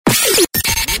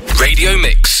Radio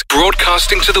Mix,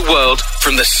 broadcasting to the world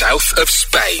from the south of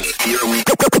Spain.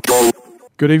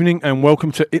 Good evening and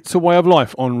welcome to It's a Way of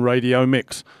Life on Radio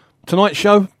Mix. Tonight's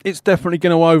show, it's definitely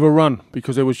going to overrun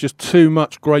because there was just too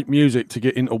much great music to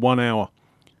get into 1 hour.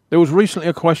 There was recently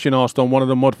a question asked on one of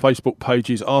the mod Facebook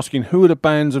pages asking who are the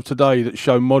bands of today that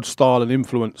show mod style and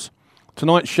influence.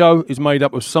 Tonight's show is made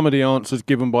up of some of the answers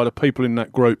given by the people in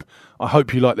that group. I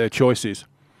hope you like their choices.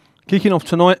 Kicking off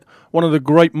tonight, one of the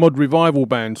great mod revival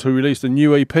bands who released a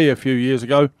new EP a few years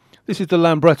ago. This is the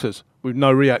Lambrettas with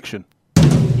No Reaction.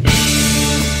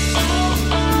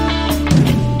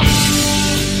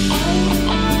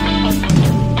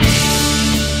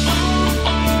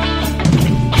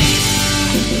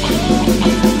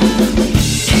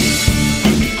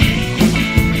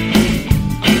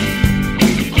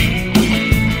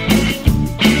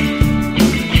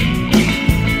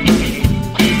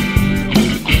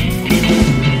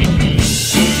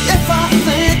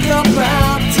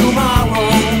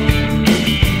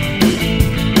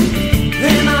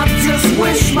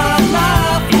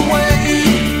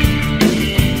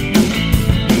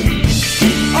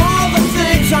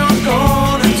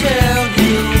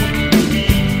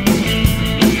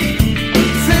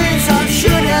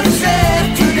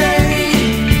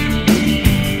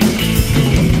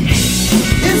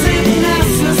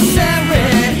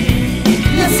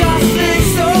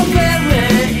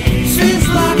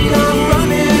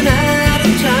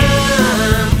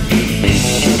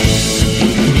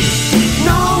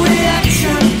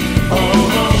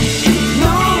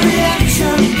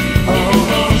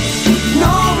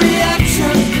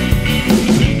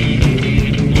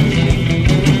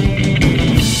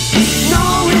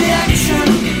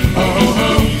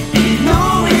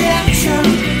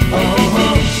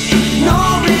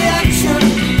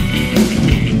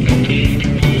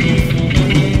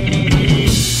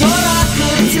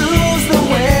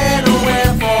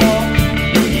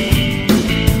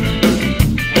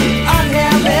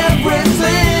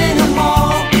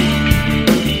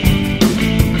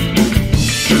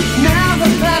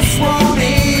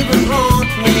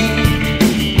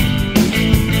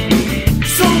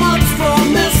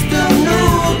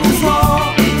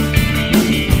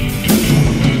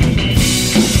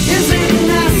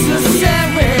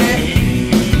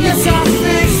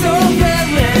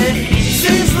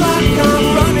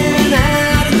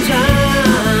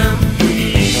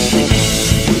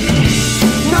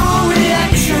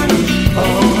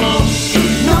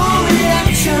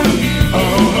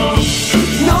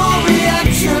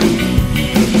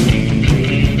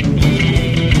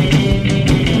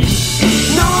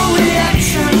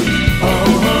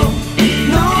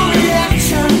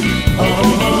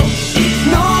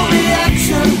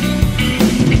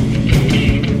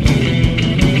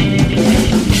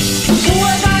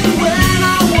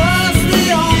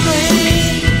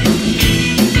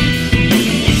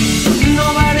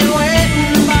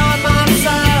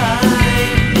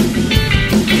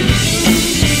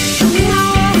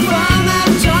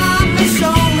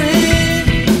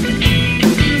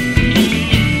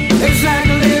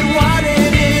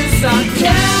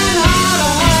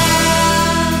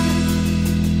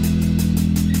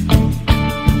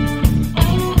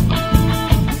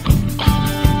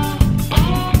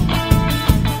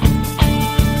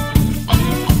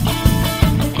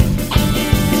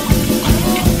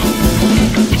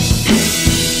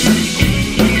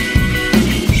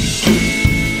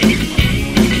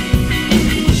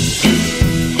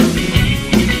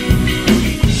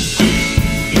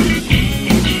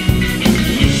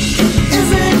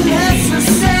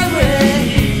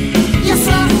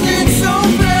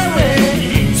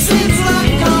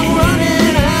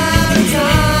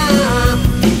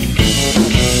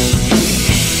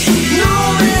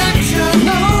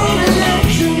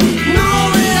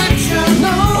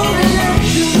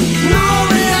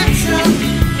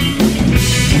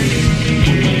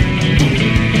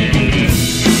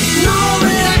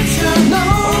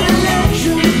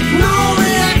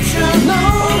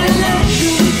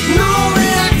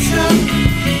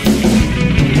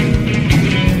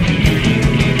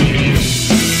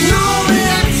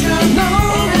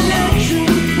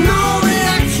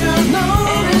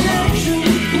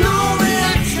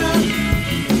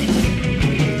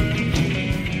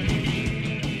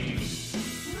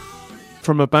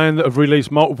 From a band that have released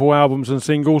multiple albums and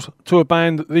singles to a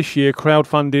band that this year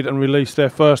crowdfunded and released their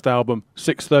first album,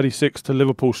 636 to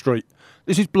Liverpool Street.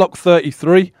 This is Block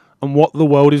 33 and What the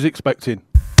World is Expecting.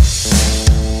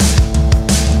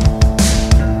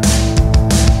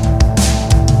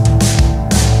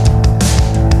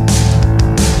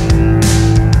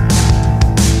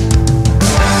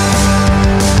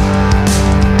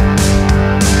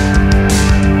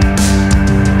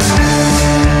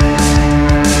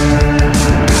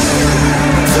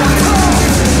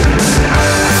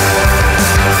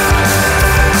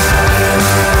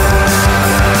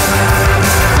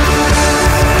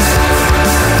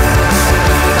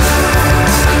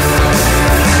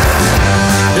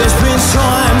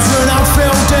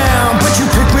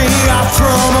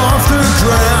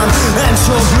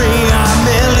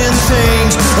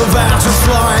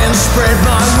 spread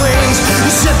my wings.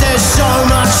 You said there's so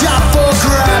much up for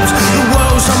grabs. The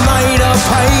walls are made of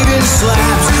paving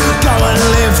slabs. Go and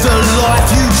live the life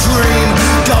you dream.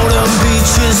 Golden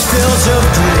beaches, fields of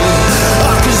green.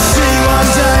 I can see one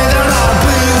day that I'll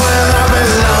be where I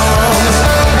belong.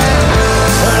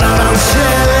 And I don't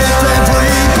care if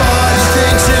everybody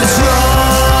thinks it's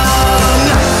wrong.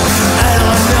 And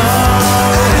I know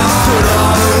that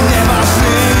I will never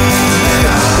be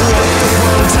what the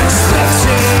world's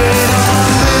expecting of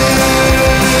me.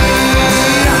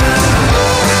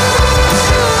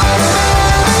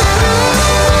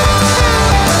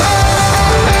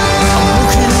 I'm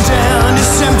walking down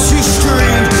this empty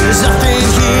street. There's nothing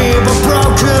here but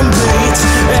broken beats,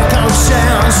 echoed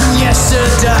sounds from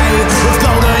yesterday, with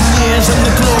golden years and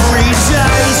the glory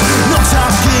days. Not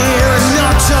up gear and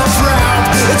not so proud.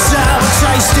 It's how a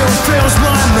taste still fills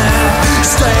my mouth.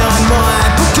 Stay I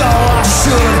might, but go I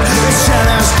should. This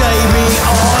challenge gave me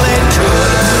all it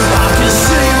could. I can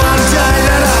see one day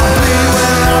that I'll be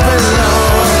where I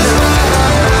belong.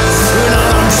 And I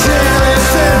don't care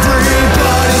if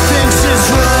everybody thinks it's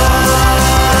wrong.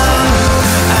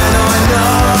 And I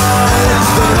know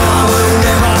that I will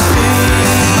never be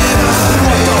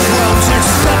what the world's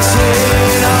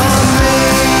expecting of me.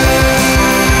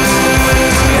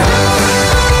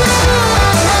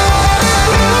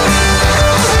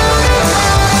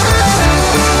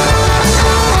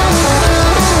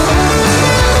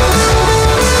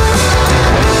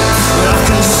 I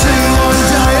can see one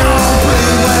day I'll be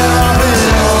where I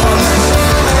belong.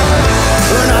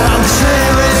 And I don't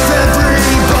care if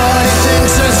everybody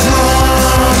thinks it's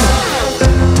wrong.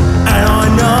 And I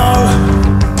know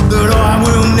that I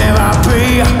will never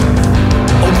be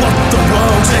what the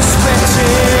world's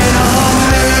expecting of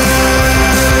me.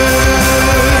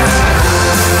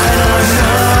 And I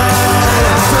know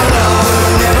that I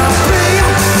will never be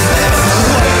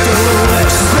what the world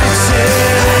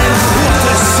expecting, what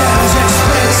the sound's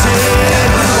expecting,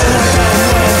 what the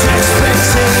world's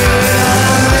expecting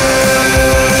of me.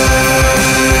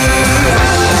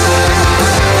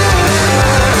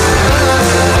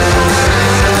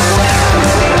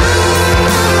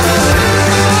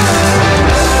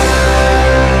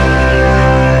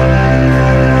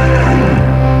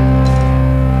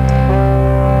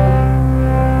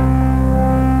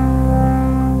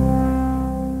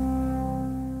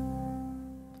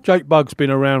 Jake Bugg's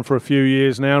been around for a few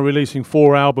years now, releasing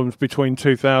 4 albums between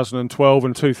 2012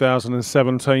 and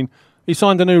 2017. He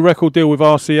signed a new record deal with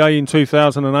RCA in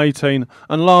 2018,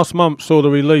 and last month saw the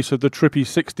release of the trippy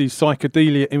 60s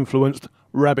psychedelia-influenced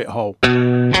Rabbit Hole. I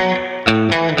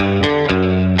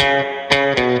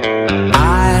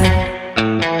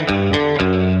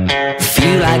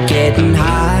feel like getting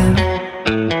high.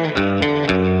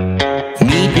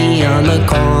 Meet me on the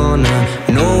corner.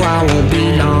 No, I won't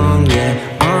be long, yeah,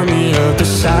 on the other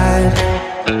side.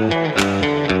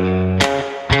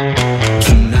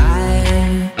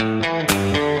 Tonight,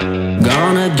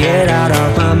 gonna get out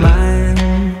of my mind.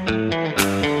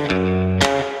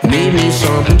 Made me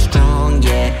something strong,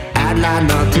 yeah, act like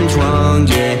nothing's wrong,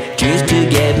 yeah, just to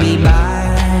get me by.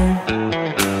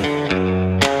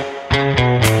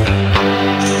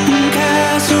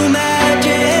 Castle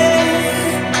magic,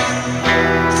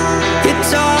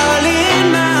 it's all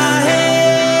in my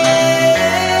head.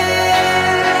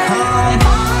 I'm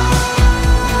on,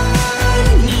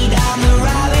 me down the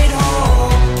rabbit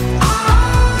hole. I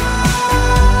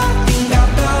think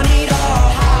I've done it all.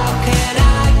 How can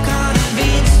I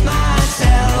convince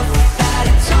myself that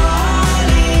it's all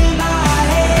in my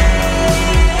head?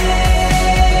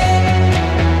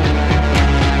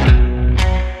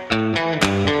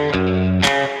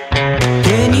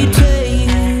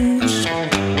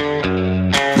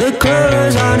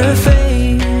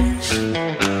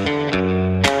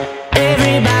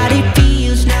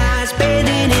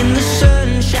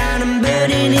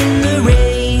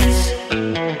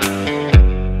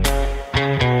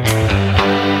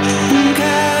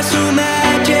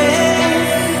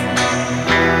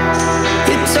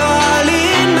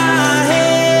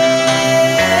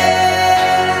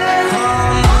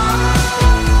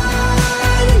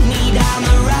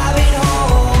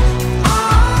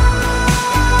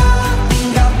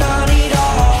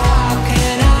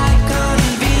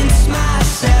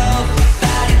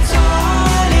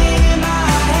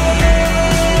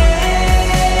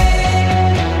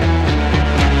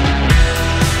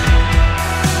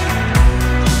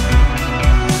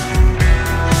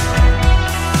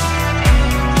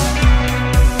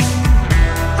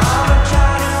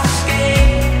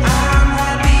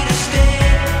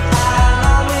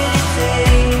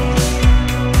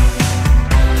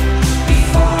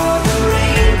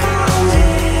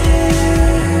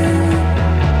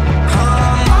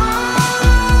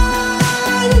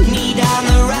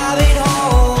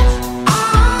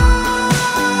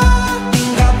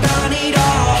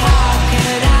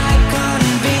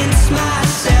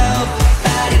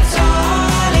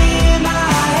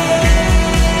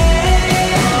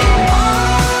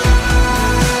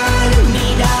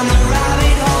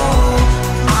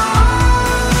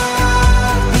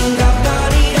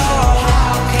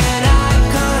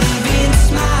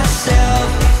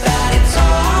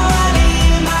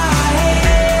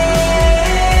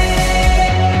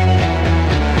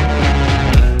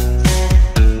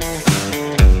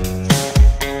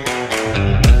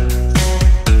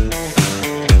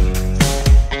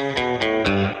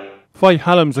 Faye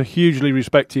Hallam's a hugely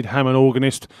respected Hammond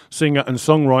organist, singer and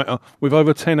songwriter with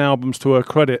over 10 albums to her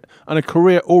credit and a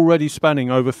career already spanning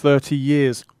over 30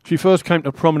 years. She first came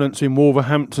to prominence in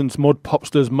Wolverhampton's mod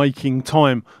popsters Making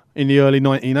Time in the early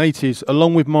 1980s,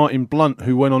 along with Martin Blunt,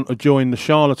 who went on to join the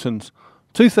Charlatans.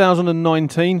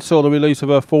 2019 saw the release of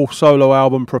her fourth solo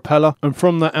album Propeller, and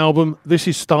from that album this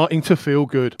is Starting to Feel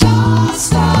Good. Don't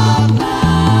stop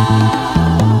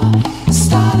now,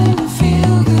 starting to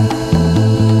feel good.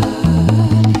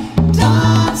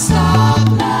 Don't stop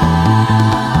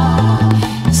now,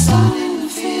 starting to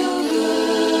feel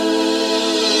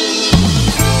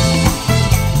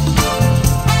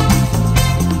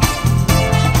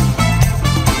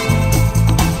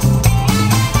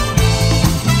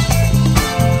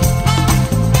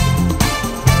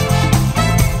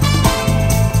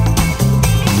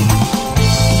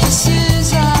This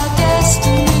is our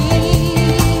destiny.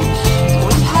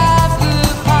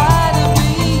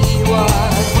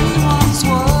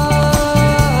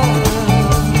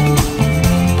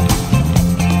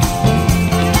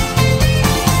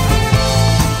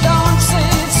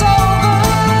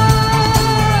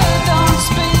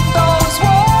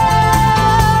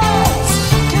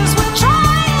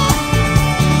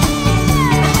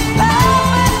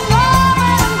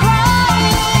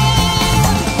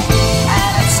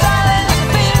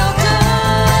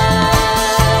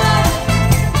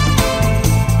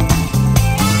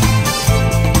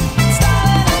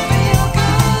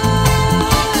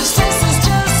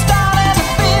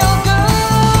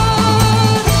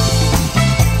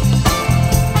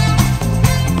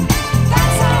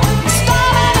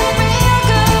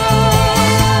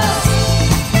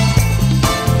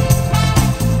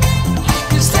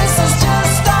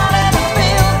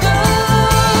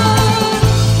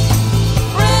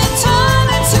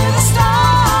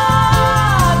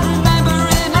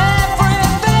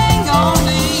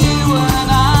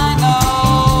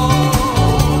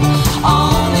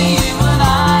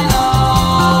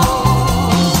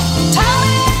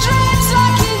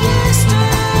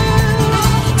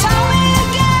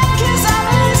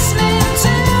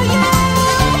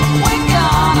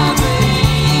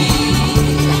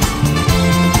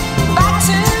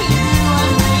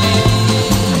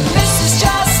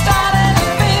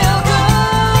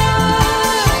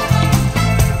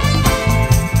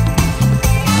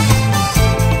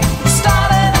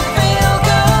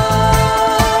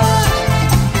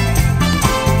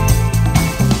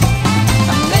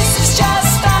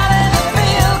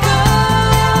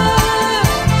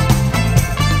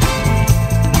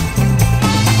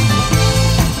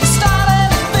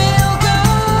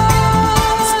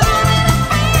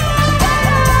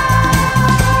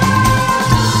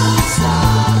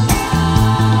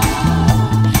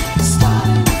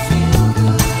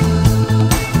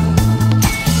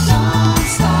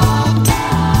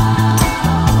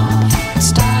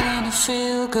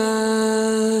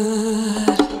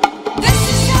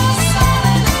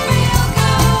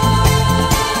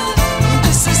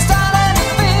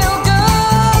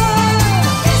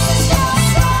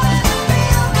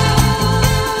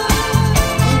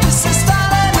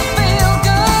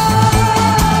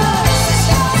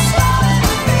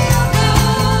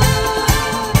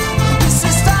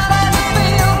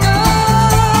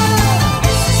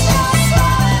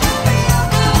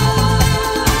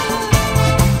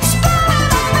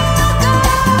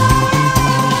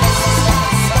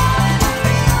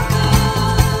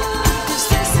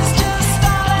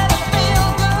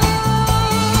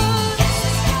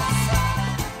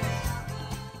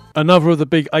 Another of the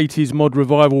big 80s mod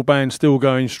revival bands still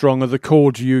going strong are the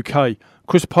Chords UK.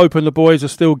 Chris Pope and the boys are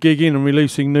still gigging and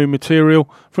releasing new material.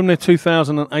 From their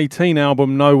 2018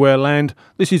 album Nowhere Land,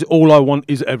 this is All I Want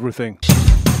Is Everything.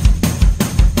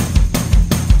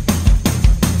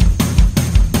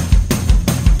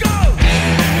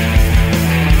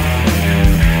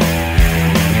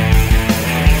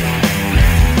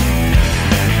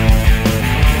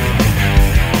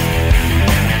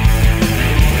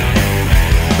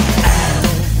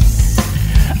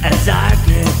 As I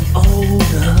get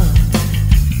older,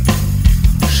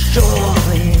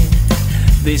 surely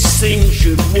this thing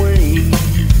should wane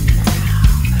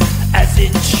as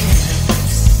it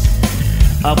chips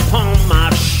upon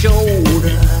my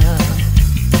shoulder,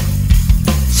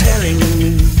 telling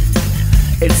me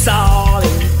it's all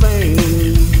in vain.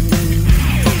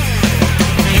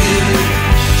 You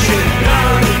should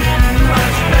know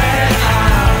much better.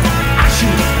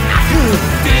 I could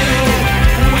deal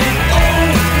with all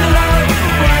the love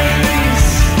rains.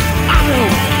 I know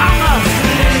I must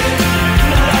live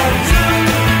love to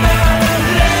the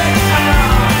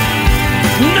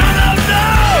no,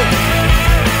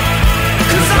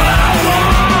 'cause all I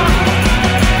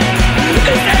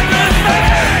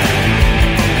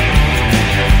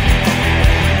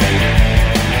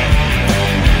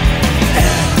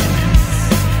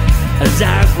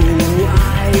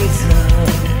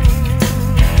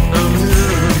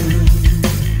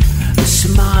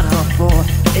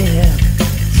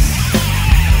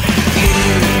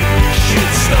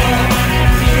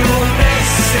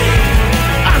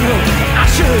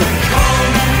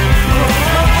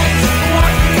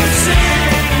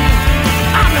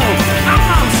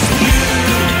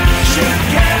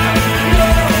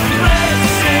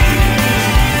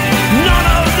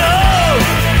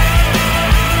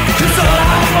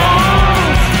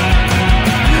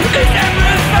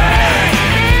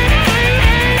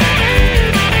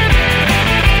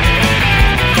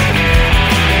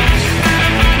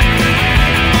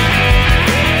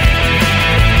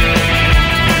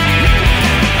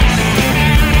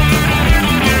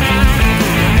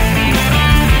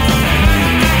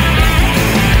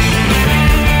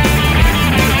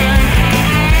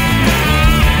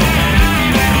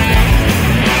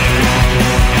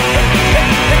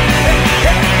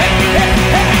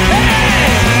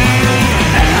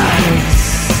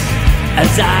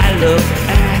as I look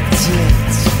at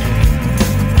it,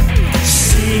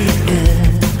 see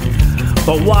it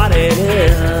for what it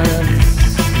is.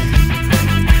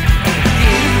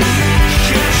 You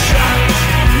should shut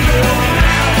your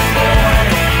mouth, boy.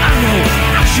 I know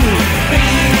I should be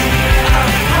a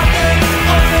puppet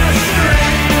on a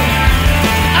string.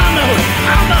 I know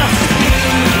I must be.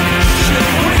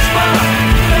 Should whisper,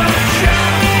 don't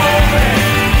shout for me.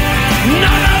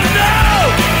 No, no, no.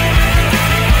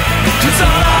 'Cause all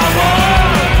I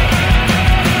want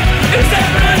is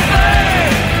everything.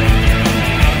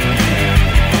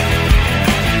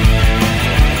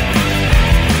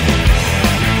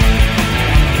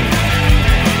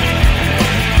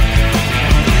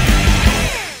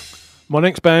 My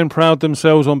next band proud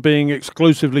themselves on being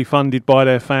exclusively funded by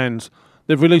their fans.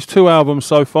 They've released 2 albums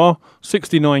so far,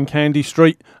 69 Candy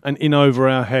Street and In Over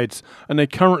Our Heads, and they're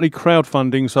currently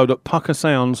crowdfunding so that Pucker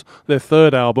Sounds, their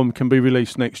 3rd album, can be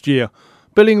released next year.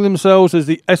 Billing themselves as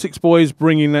the Essex Boys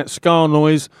bringing that ska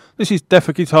noise, this is Deaf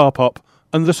Guitar Pop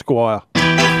and The Squire.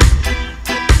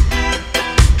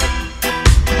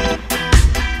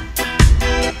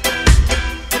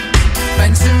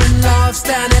 Banter and laughs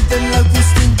down at the local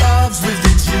steam bars with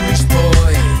the Jewish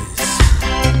boys.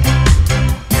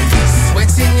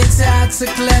 Sweating it out to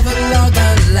clever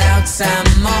lager, loud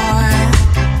Samoy.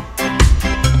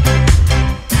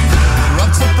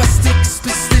 Rocked up by sticks,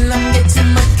 but still I'm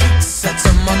getting my kicks at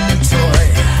a money toy.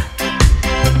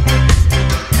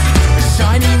 A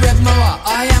shiny red mower,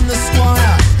 I am the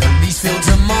squire, and these fields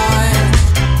are mine.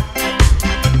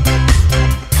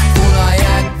 All I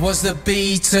had was the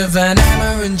beat of an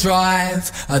hammer and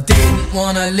drive. I didn't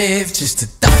wanna live just to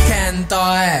duck and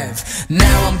dive.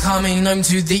 Now I'm coming home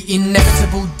to the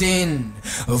inevitable din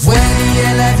of where the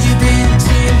hell have you been,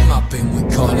 Jim? I've been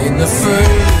with Colin the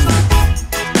Food,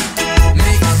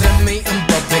 Mick the Meat and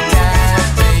Bob the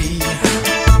Cabbie.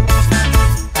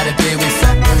 Had a beer with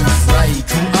Fat Bruce Ray,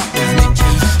 caught up with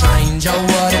Nicky Strange. Oh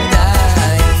what a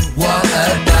day, what a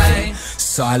day.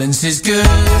 Silence is good,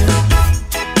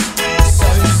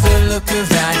 so's the look of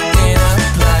that dinner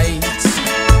plate.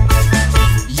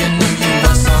 You knew you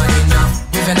were signing up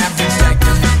with an average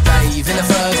second Dave in the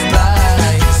first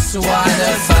place. So why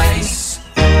the face?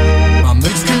 My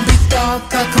moods can be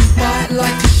dark, I can bite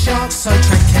like a shark, so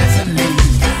tread carefully.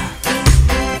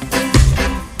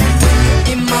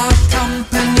 In my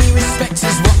company, respect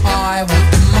is what I would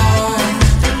demand.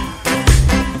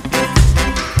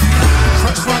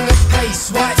 Crotch rung at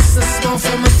pace, wipes the smile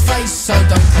from my face, so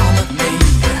don't come at me.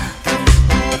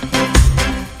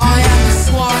 I am the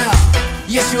squire,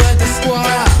 yes you heard the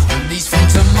squire, these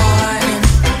fields are mine.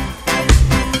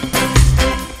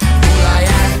 All I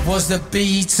had was the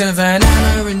beat of an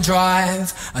hammer and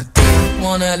drive. I didn't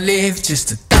wanna live just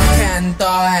to duck and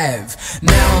dive.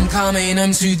 Now I'm coming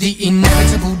home to the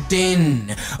inevitable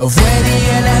din of where the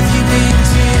hell have you been,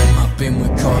 Jim? I've been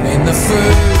with Colin the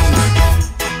Food,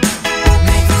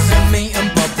 Mick the Meat and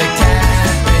Bob the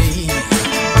Cabbie.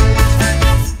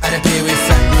 Had a beer with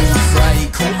Fat Bruce Ray,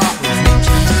 caught up with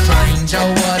Nicky Strange. Oh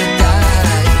what a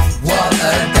day, what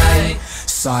a day.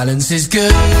 Silence is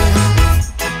good,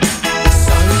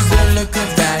 so's the look of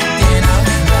that dinner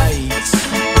plate.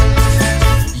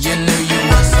 You knew you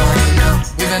were signing up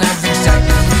with an average Jack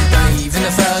and Dave in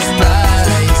the first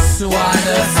place. So why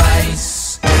the face?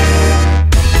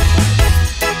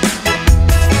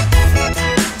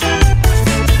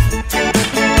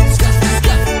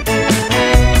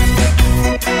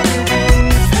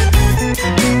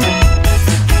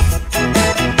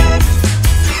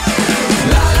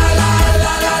 La la la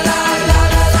la la la la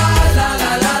la la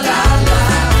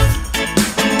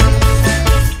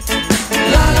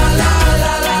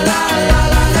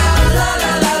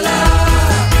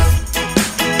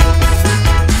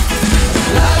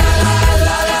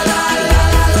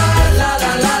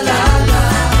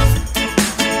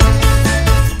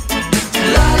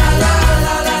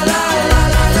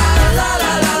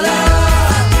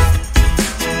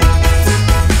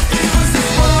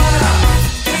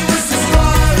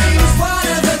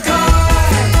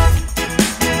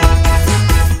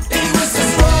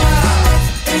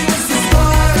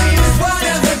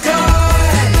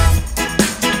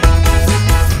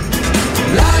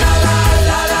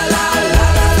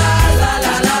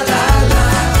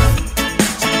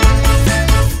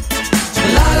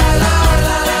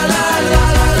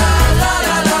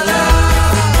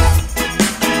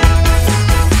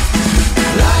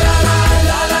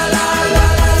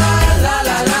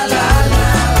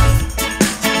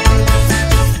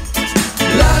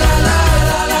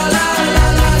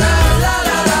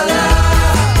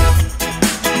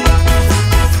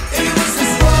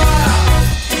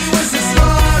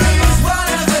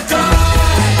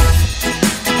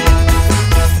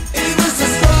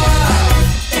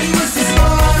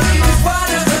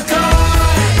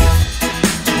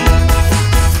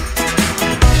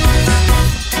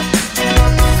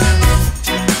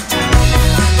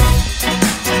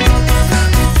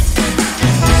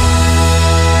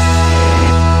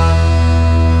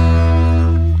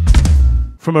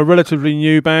from a relatively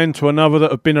new band to another that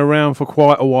have been around for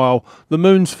quite a while. The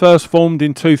Moons first formed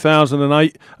in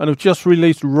 2008 and have just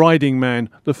released Riding Man,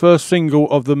 the first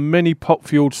single of the many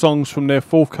pop-fueled songs from their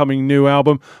forthcoming new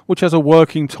album, which has a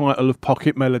working title of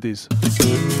Pocket Melodies.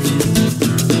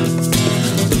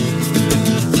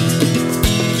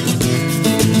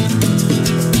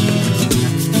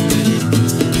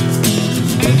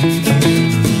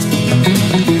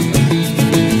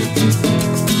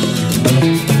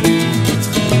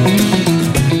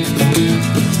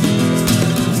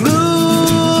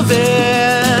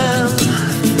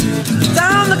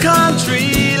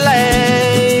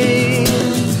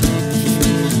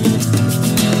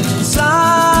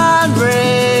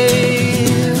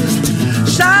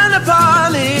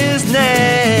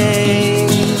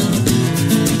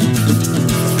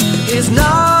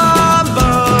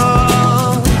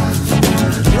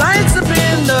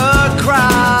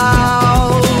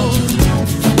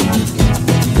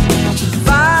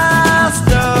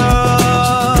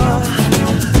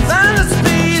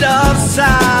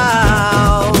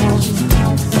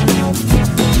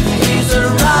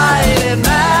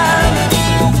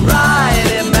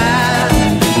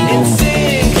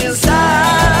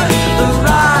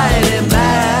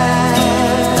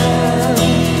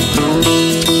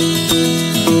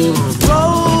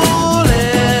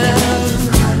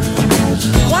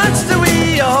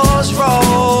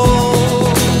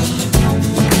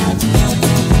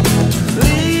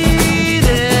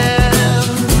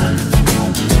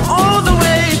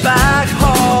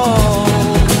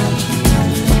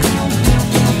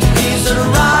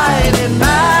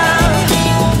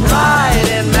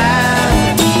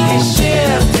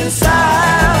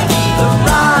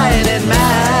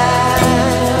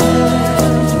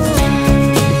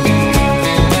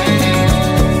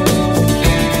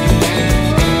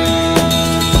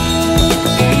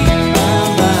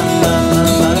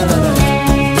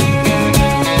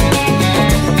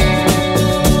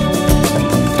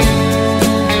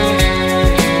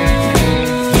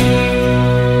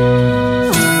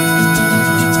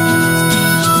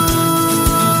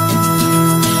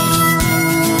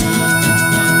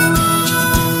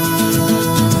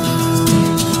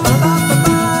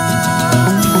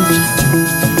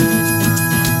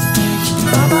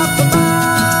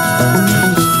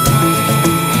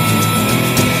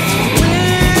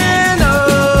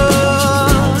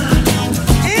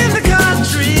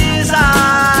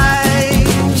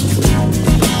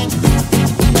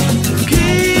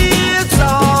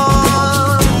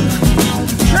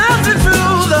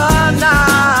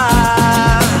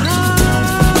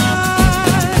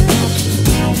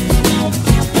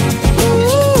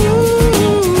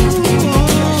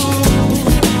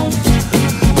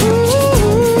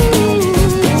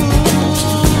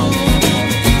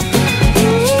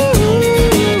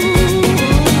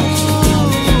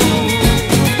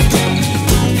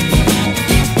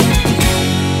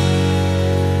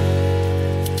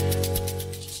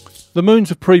 The Moons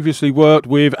have previously worked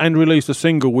with and released a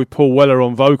single with Paul Weller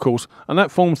on vocals, and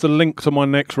that forms the link to my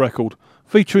next record.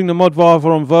 Featuring the Modfather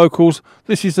on vocals,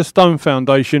 this is the Stone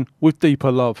Foundation with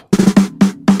Deeper Love.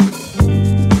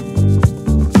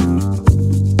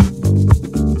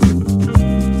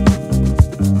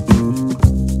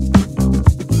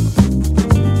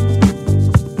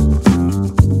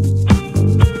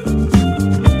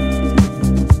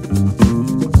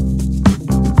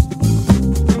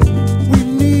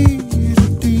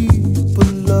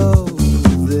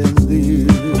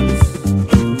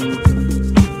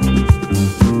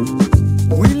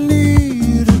 We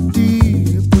need a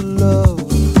deeper love.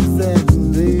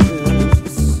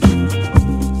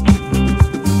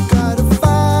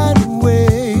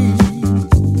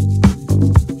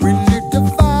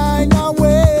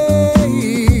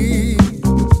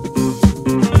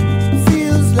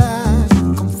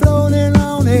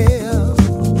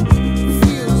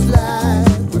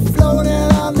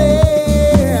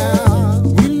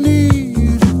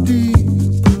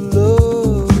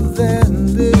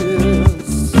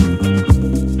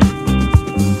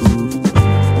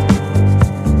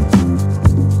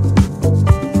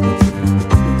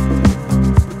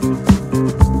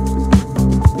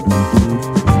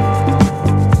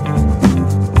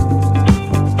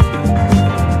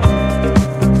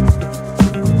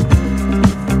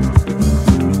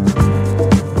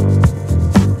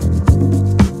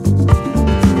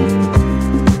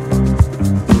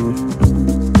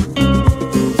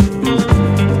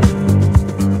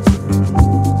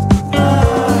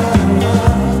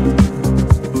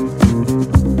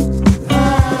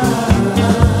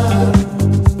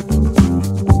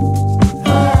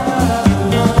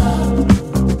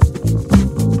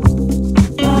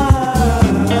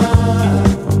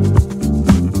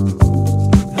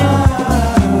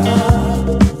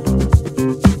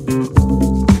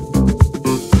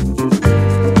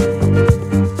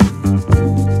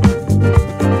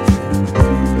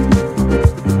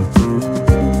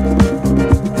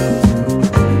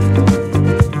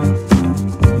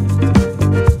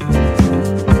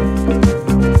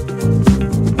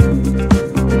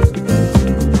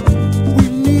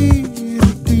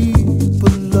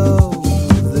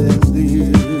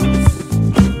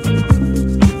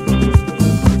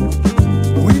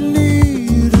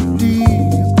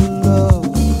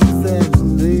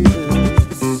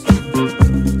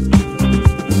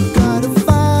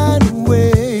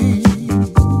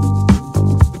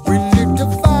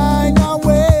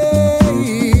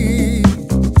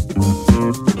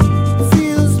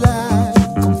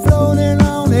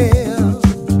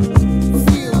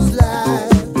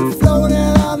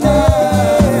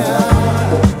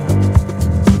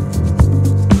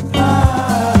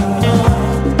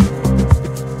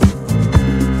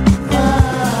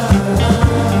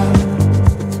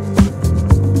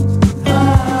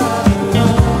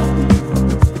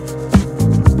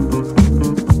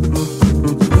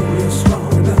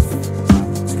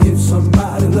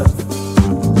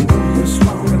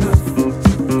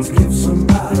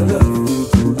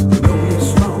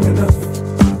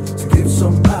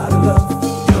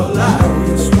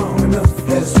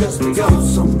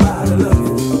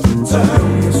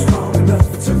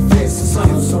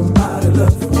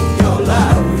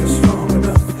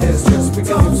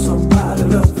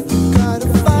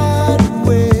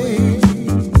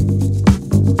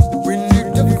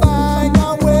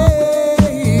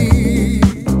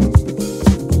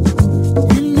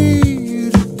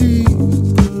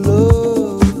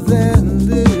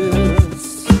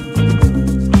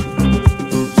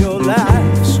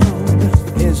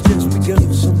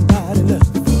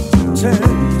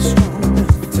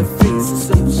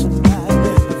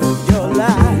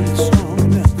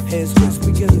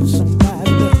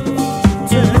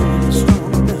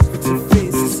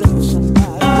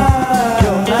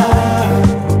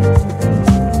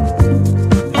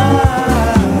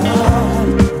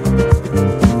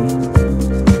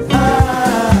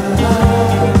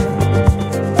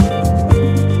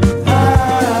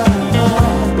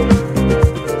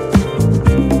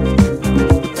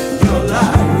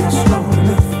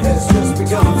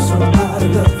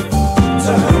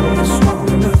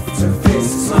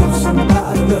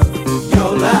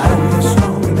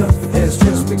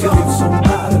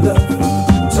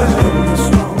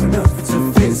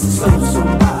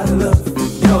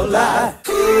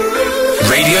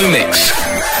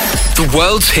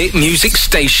 world's hit music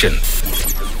station.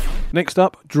 Next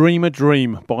up, Dream a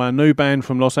Dream by a new band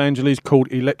from Los Angeles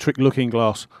called Electric Looking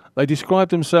Glass. They describe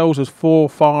themselves as 4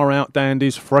 far-out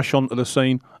dandies fresh onto the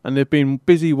scene, and they've been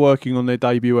busy working on their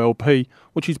debut LP,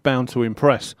 which is bound to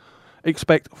impress.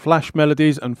 Expect flash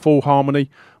melodies and full harmony,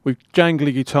 with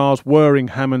jangly guitars, whirring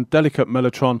Hammond, delicate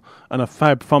mellotron, and a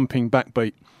fab thumping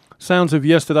backbeat. Sounds of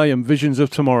yesterday and visions of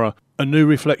tomorrow, a new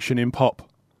reflection in pop.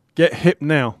 Get hip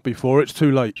now, before it's too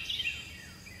late.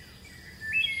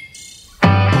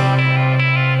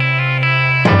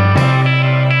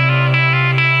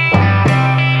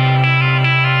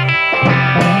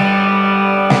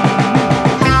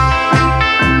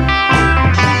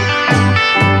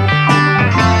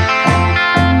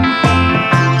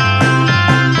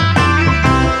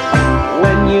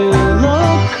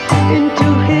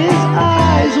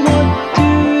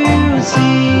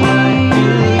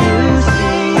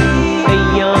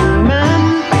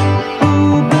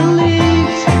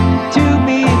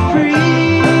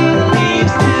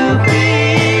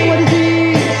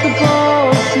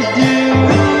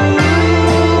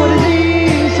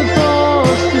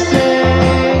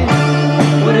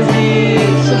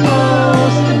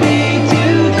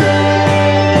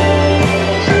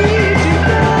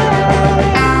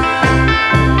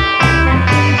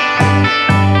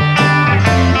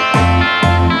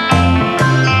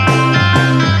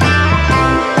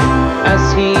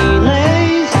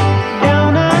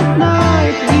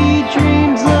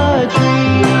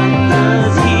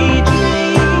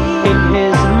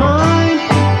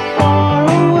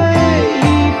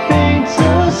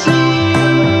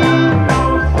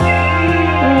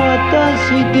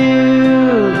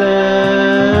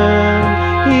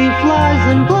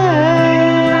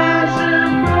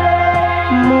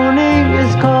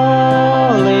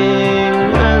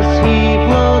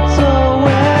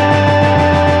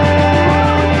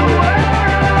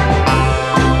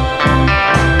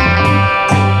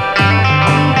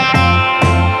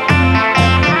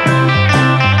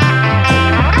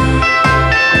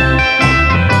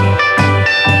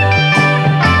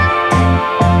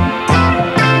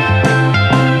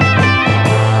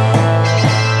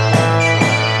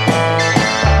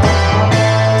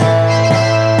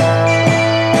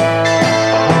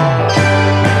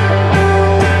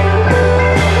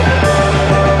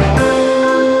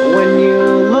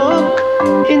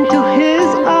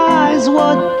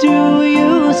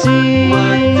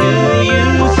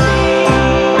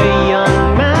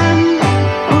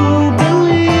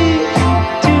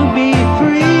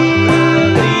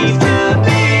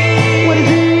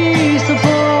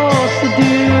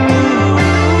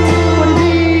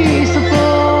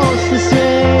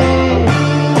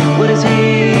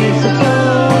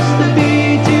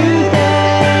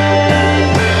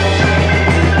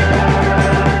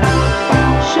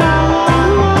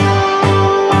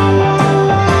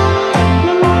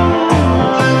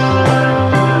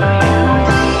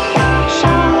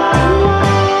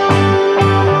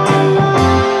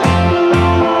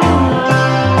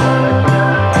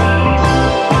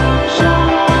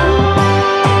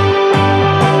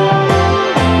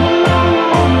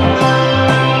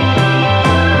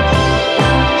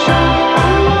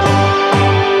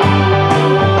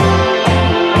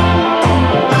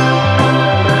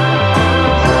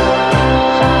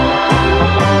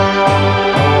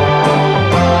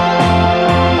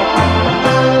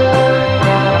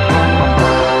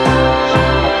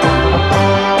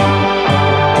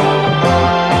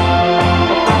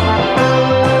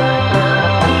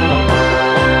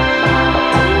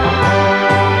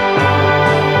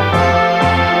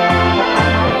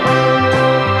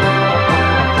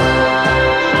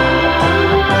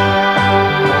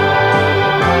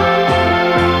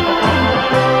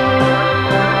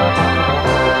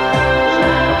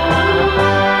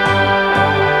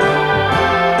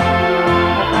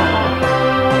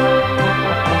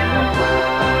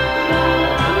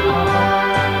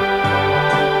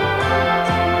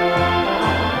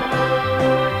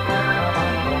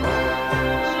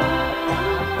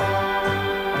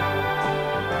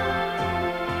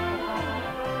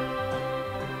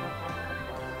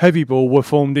 Heavyball were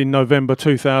formed in November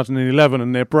 2011,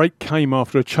 and their break came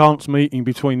after a chance meeting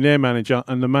between their manager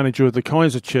and the manager of the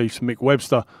Kaiser Chiefs, Mick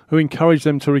Webster, who encouraged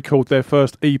them to record their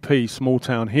first EP, Small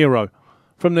Town Hero.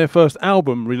 From their first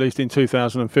album, released in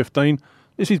 2015,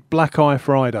 this is Black Eye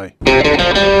Friday.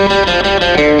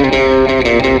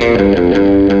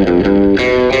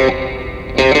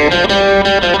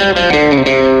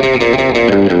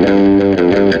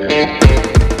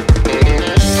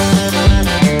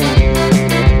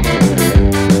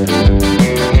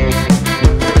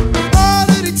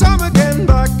 Again,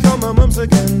 back on my mum's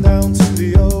again, down to the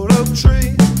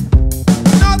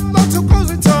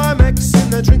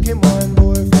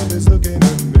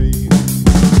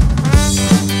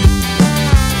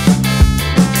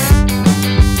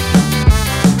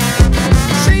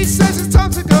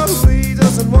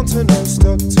want to know,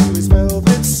 stuck to his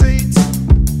velvet seat.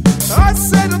 I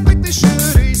said, I think they should.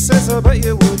 He says, I bet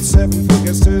you would. 7 foot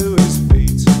gets to his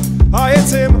feet. I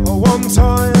hit him one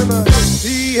time,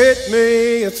 he hit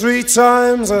me 3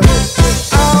 times. I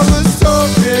was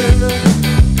talking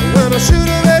when I should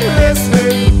have been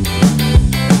listening.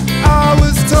 I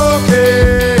was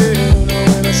talking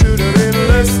when I should have been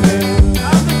listening.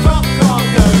 And the popcorn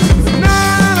goes.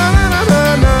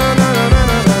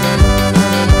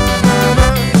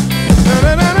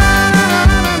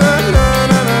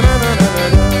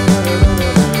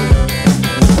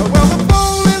 Well, the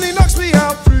phone really knocks me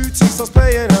out. Fruity starts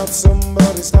playing out.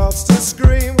 Somebody starts to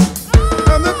scream,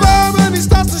 and the barman, he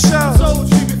starts to shout. So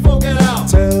cheap before get out.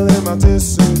 Tell him I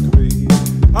disagree.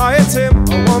 I hit him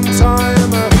one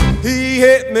time, he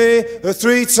hit me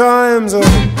 3 times. I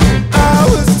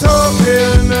was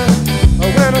talking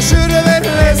when I should have been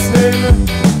listening.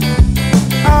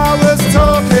 I was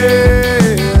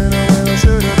talking when I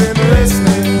should have been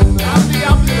listening. I'm the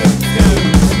ambulance guy.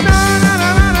 Na na na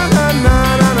na na na na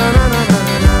na na na na na.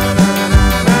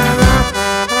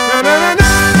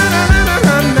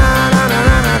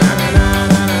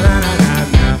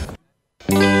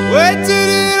 Where did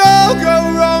it all go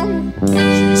wrong?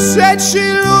 She said she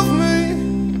loved me.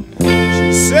 She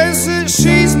says that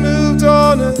she's moved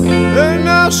on and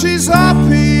now she's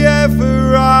happy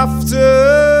ever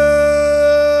after.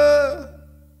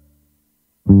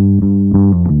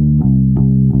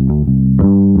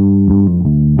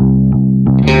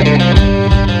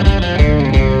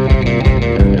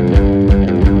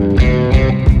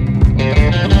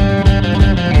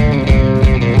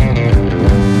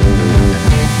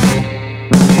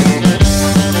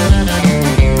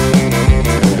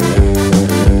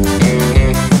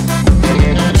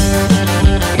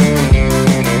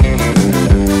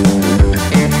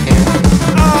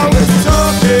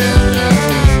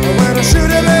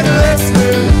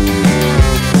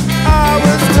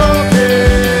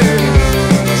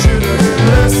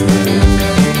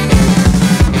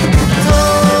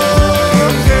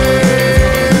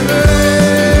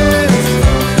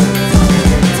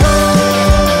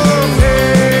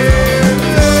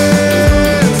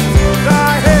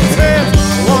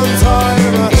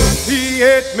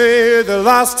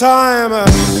 Last time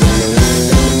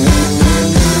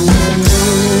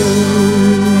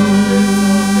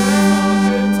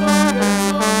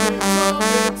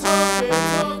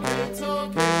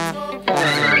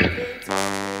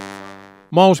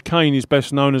Miles Kane is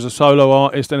best known as a solo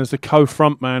artist and as the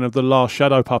co-frontman of the Last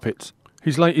Shadow Puppets.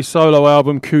 His latest solo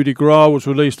album, Coup de Grace, was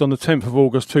released on the 10th of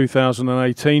August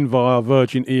 2018 via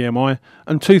Virgin EMI,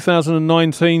 and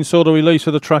 2019 saw the release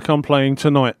of the track I'm playing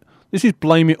tonight. This is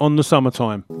Blame It on the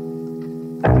Summertime.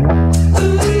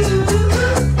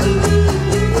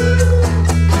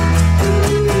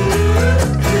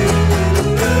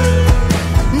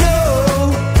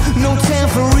 No time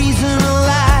for reason or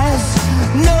lies.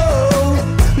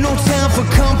 No time for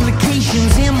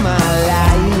complications in my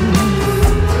life.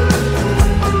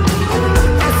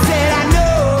 I said I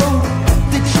know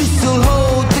that you still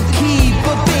hold the key,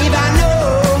 but babe, I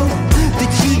know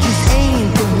that you just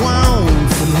ain't the one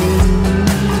for me.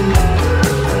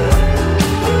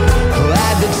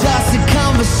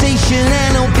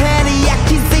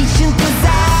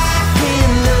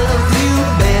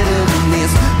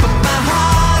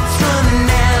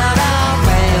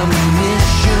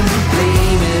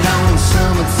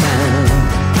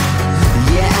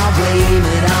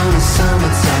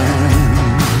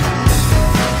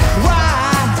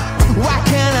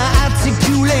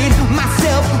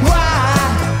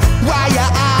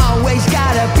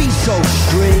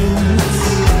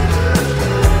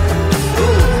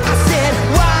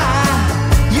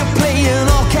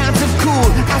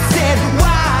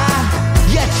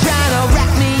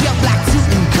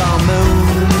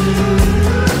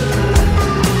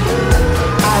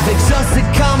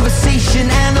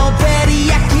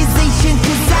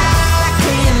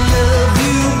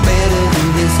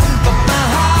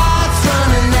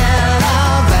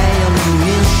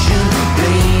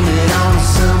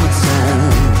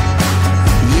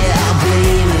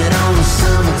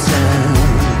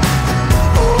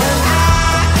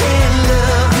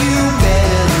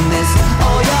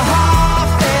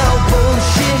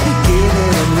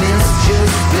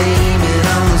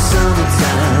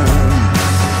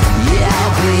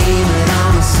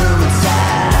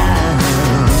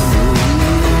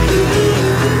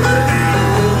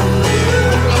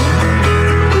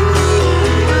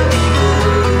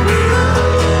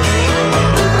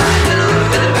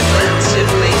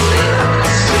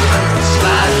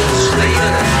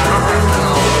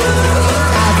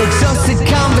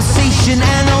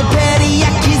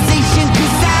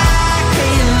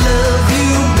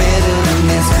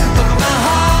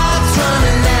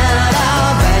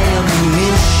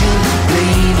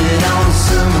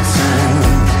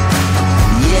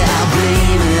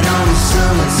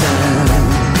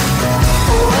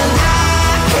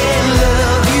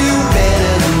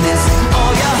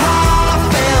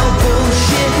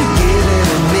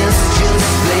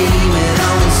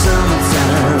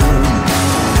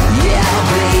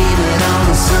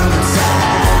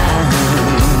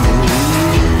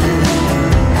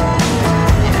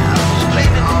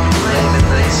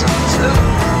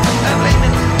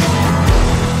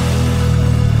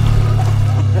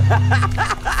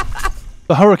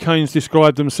 The Hurricanes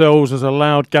described themselves as a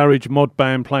loud garage mod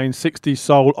band playing 60s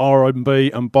soul, R&B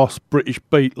and boss British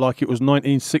beat like it was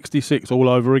 1966 all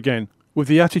over again. With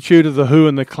the attitude of The Who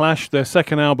and The Clash, their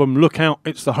second album, Look Out,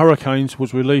 It's the Hurricanes,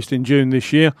 was released in June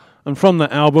this year, and from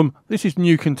that album, this is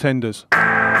New Contenders.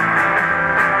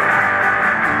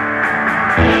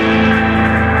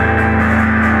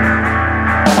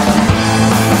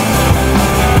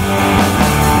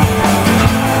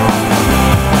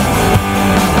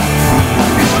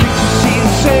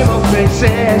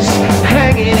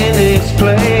 Hanging in this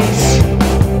place,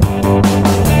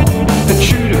 the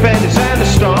true defenders and the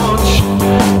staunch,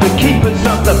 the keepers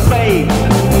of the faith.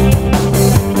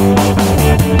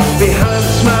 Behind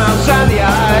the smiles and the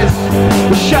eyes,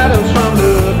 the shadows from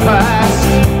the past.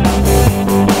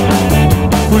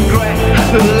 Regret,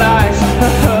 the lies, the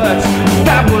hurts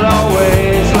that will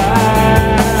always last.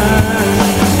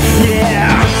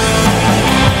 Yeah.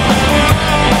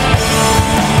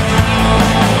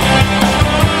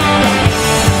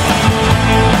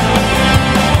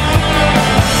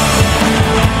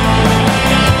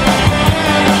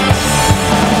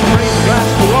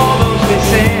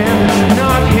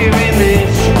 Not here in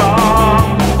this bar.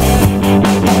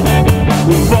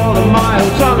 With all the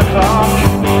miles on the clock,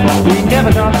 we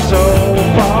never got so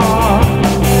far.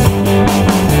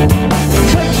 It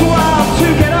takes a while to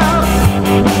get up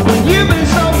when you've been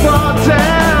so far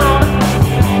down.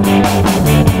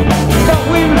 But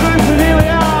we moved and here we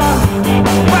are,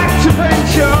 back to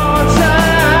Venture Town.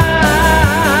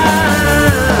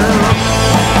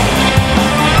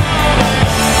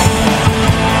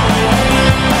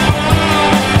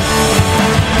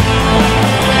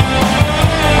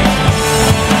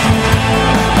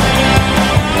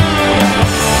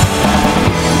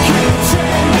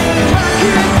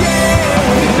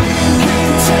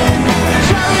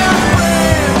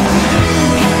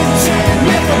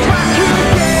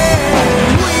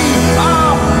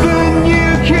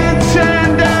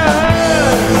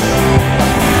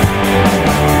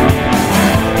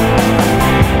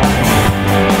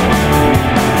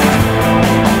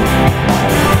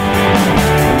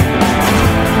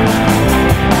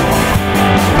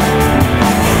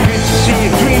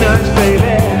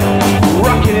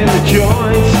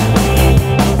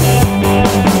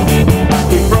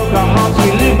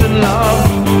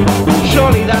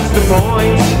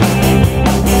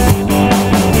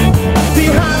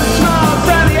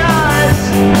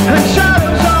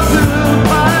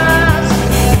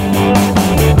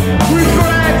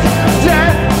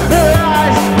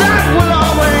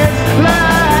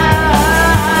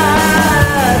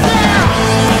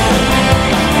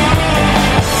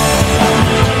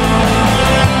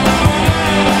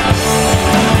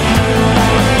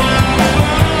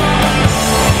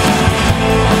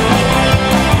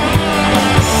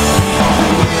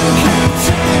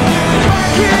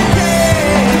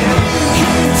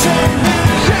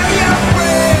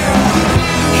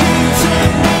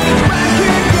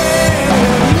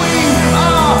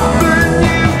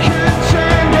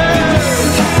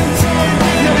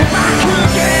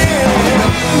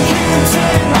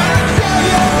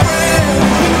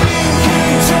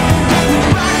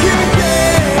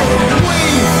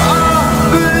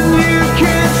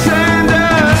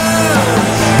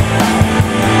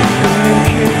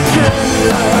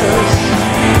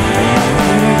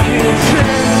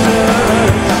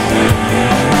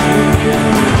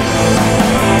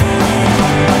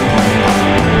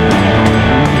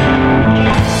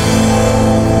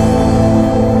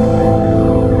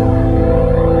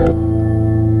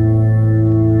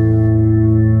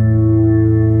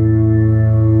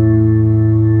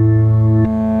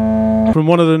 From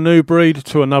one of the new breed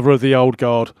to another of the old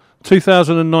guard.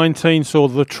 2019 saw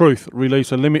The Truth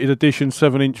release a limited edition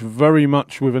 7-inch very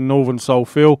much with a Northern Soul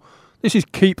feel. This is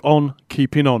Keep On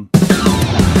Keeping On.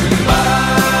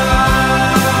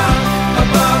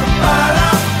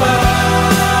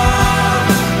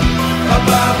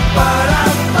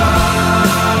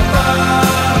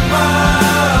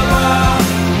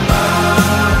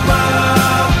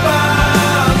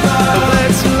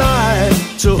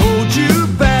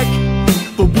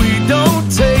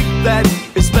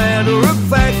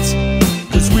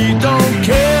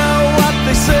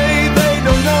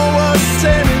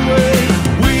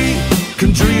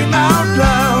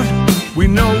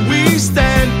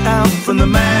 From the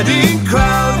madding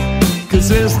crowd, 'cause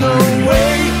there's no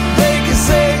way they can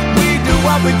say we do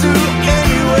what we do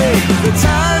anyway. The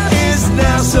time is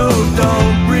now, so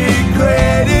don't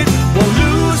regret it. We'll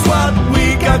lose what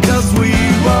we got, 'cause we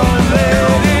won't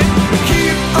let it.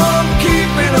 Keep on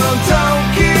keeping on, don't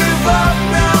give up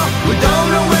now. We don't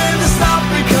know when to stop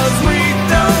because we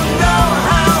don't know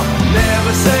how. Never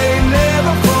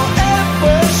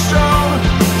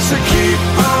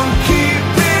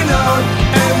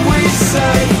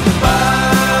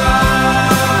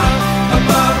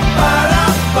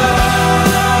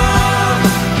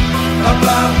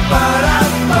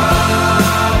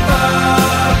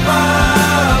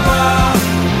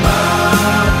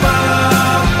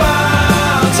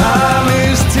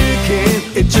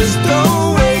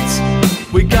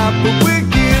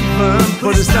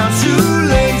but it's not too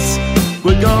late.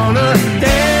 We're gonna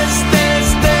dance,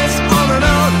 dance, dance on and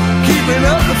on, keeping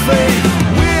up the faith.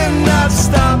 We're not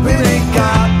stopping, ain't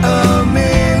got a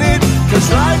minute, 'cause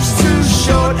life's too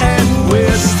short and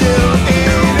we're still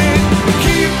in it.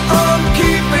 Keep on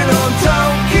keeping on,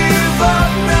 don't give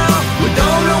up now. We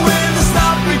don't know when to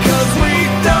stop because we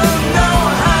don't know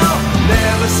how.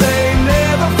 Never say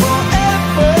never,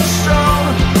 forever strong.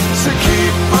 So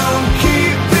keep on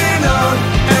keeping on,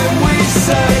 and we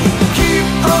say keep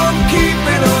on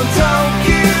keeping on, don't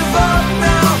give up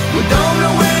now. We don't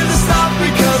know when to stop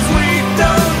because we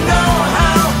don't know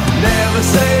how. Never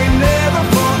say never,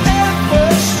 forever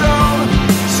strong.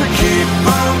 So keep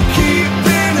on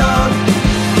keeping on.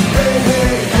 Hey,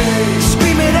 hey, hey.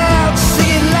 Scream it out,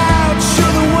 sing it loud, show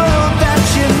the world that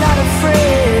you're not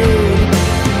afraid.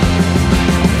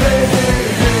 Hey, hey,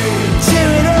 hey. Tear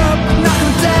it up, knock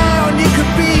 'em down. You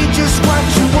could be just what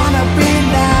you wanna be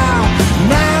now.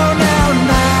 Now, now,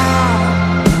 now.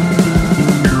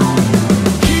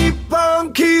 Keep on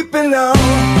keeping on.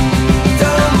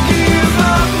 Don't give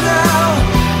up now,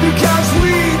 because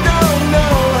we don't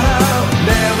know how.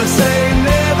 Never say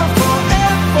never,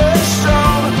 forever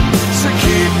strong. So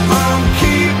keep on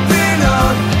keeping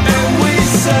on, and we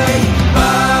say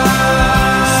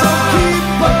bye. So keep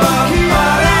on keeping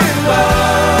on.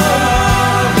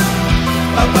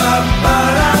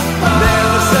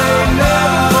 Never say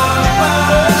never,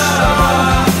 forever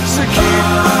strong. So keep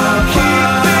on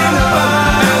keeping on,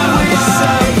 and we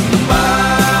say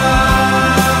bye.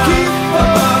 Keep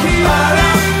on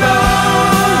keeping on.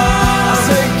 I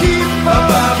say keep on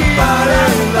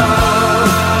keeping on.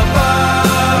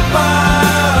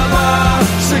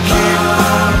 So keep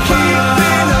on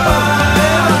keeping on,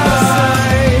 and we say.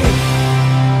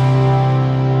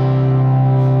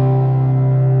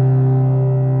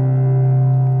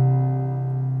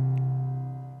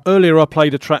 Earlier I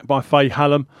played a track by Faye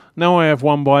Hallam, now I have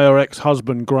one by her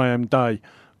ex-husband Graham Day.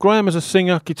 Graham is a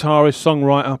singer, guitarist,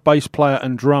 songwriter, bass player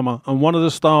and drummer, and one of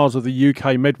the stars of the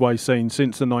UK Medway scene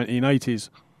since the 1980s.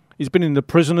 He's been in The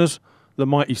Prisoners, The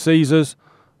Mighty Caesars,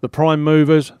 The Prime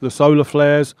Movers, The Solar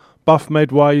Flares, Buff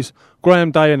Medways,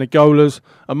 Graham Day and the Golas,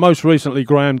 and most recently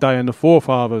Graham Day and the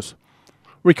Forefathers.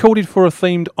 Recorded for a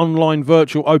themed online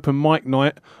virtual open mic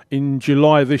night in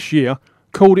July this year,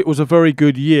 called It Was a Very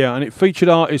Good Year, and it featured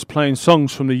artists playing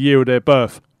songs from the year of their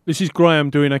birth. This is Graham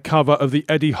doing a cover of the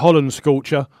Eddie Holland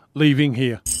sculpture, Leaving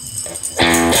Here.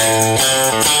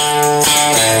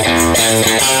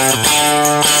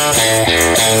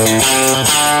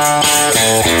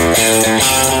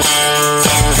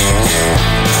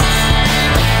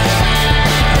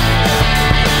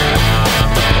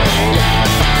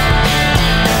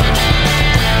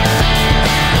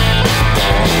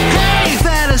 Hey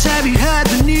fellas, have you heard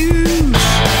the news?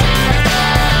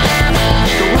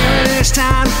 The women this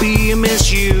time being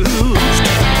misused.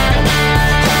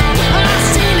 I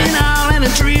seen it all in a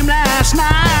dream last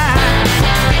night.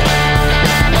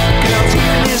 Girls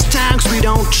even this time 'cause we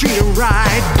don't treat them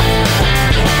right.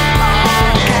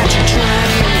 Oh, catch a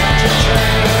train,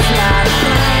 fly the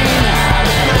plane,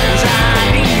 'cause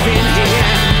I'm leaving here.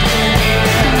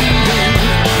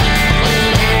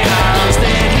 'Cause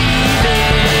they're leaving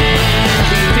here.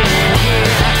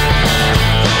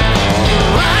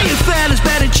 Why you fellas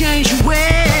better change your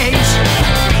ways?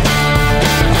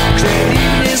 'Cause they're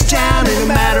leaving this town in a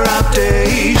matter of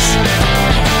days.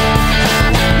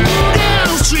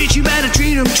 Girls treat you better,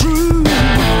 treat them true.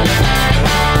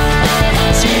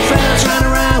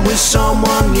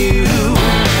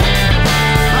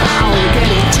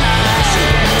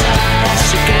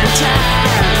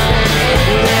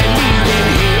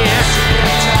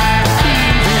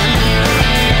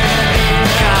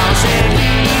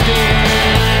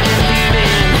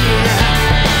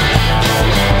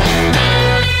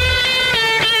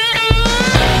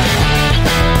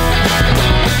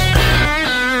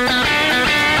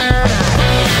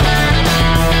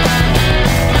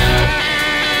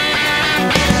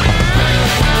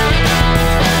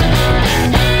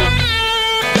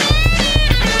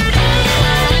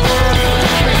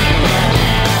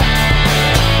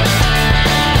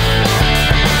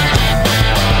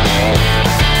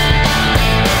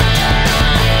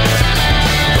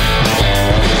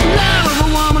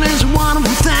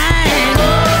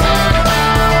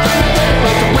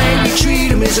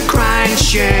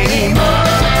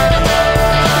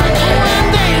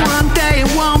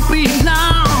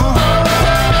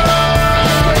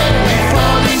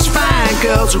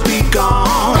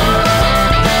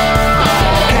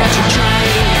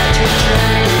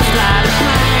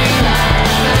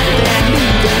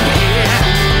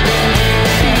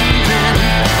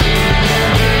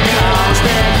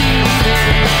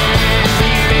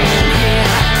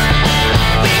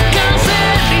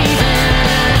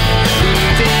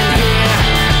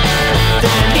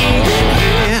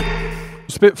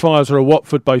 Spitfires are a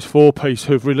Watford-based four-piece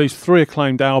who've released 3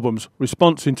 acclaimed albums: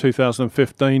 Response in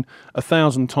 2015,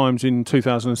 1,000 Times in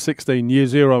 2016, Year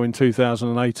Zero in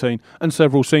 2018, and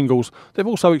several singles. They've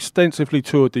also extensively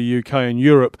toured the UK and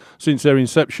Europe since their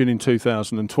inception in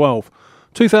 2012.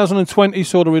 2020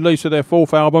 saw the release of their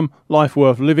 4th album, Life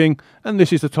Worth Living, and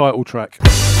this is the title track.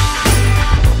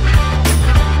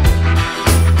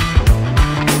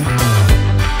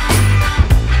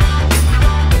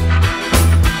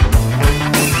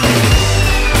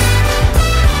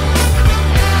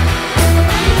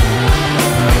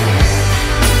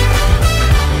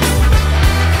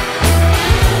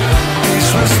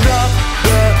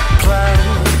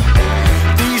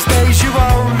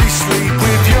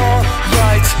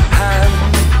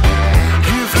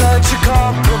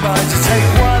 To take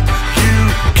what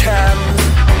you can.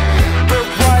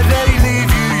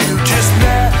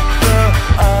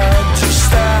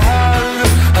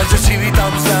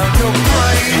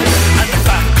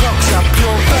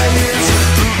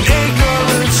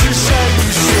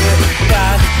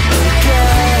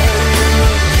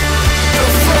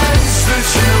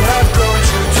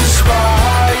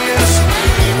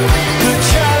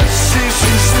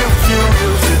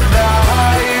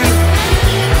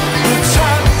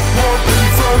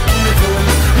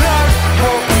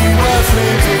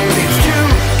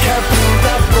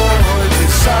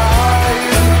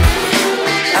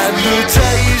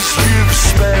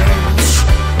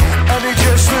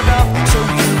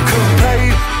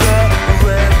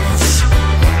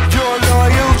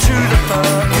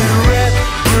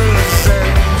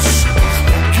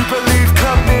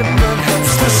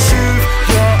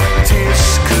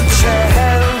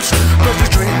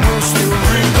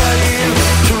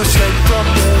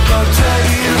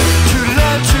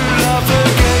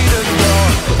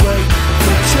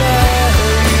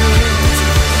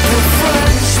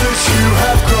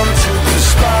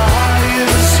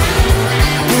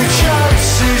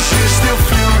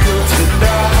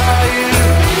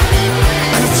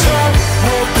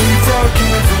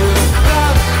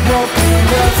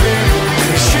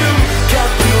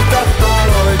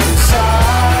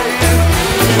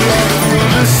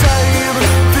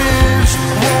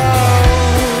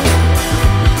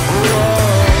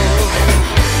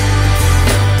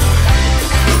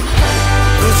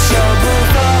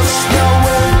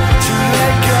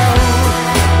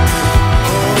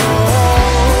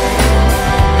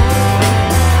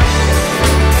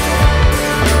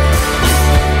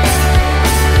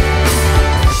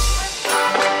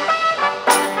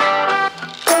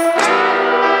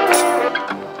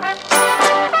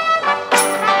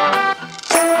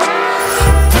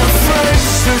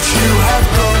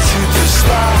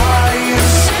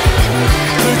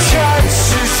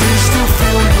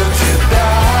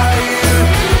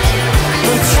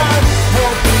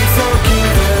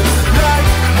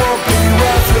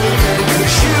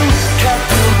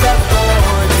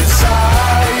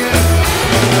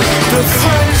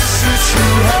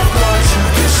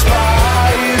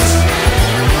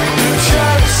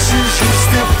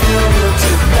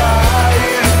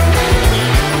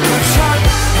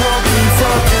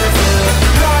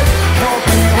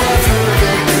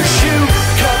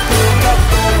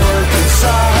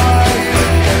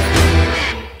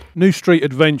 New Street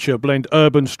Adventure blend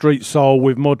urban street soul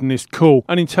with modernist cool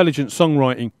and intelligent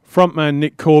songwriting. Frontman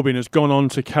Nick Corbin has gone on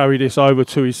to carry this over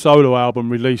to his solo album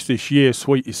released this year,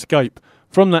 Sweet Escape.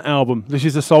 From that album, this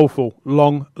is the soulful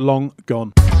Long, Long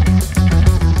Gone.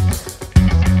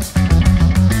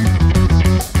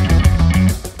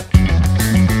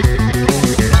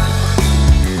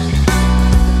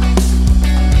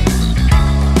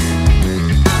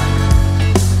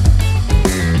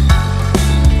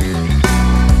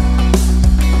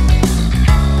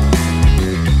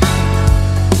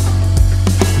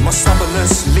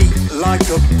 Like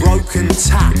a broken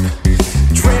tap,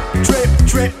 drip, drip,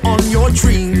 drip on your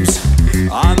dreams.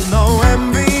 I'm no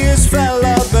envious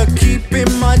fella, but keeping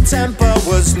my temper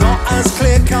was not as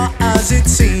clear cut as it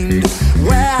seemed.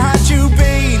 Where had you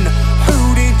been?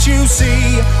 Who did you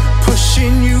see?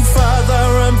 Pushing you further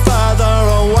and further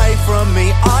away from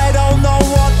me. I don't know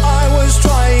what I was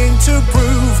trying to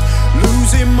prove.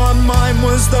 Losing my mind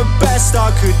was the best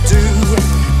I could do.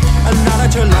 And now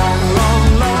that you're long,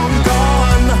 long, long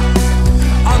gone,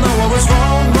 I know I was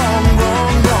wrong, wrong,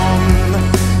 wrong, wrong.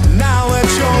 Now that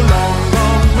you're long,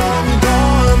 long, long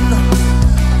gone,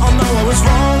 I know I was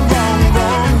wrong, wrong,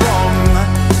 wrong, wrong.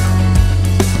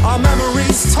 Our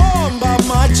memories torn by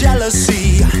my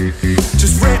jealousy,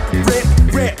 just rip, rip,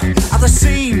 rip at the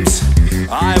seams.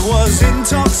 I was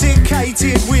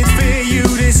intoxicated with fear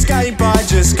you'd escape. I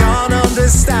just can't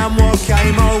understand what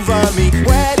came over me.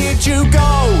 Where did you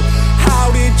go?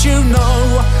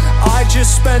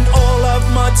 spent all of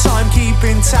my time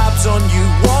keeping tabs on you.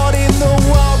 What in the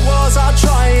world was I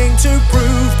trying to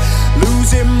prove?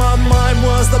 Losing my mind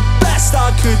was the best I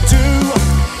could do.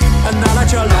 And now that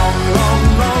you're long, long,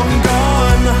 long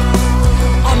gone,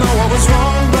 I know I was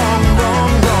wrong, wrong,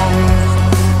 wrong, wrong.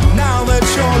 Now that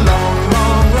you're long,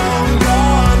 long, long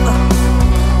gone,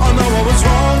 I know I was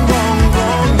wrong, wrong,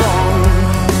 wrong, wrong.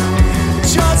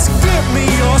 Just give me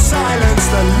your silence,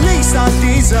 the least I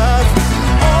deserve.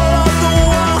 All of the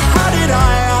while, how did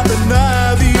I have the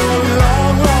nerve? You're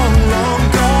long, long, long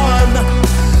gone.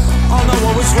 I know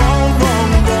I was wrong,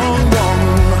 wrong, wrong, wrong.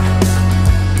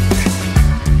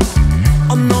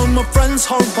 I know my friends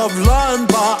hope I've learned,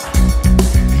 but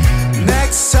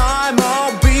next time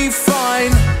I'll be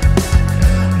fine.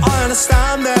 I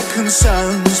understand their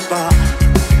concerns, but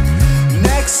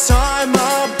next time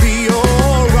I'll be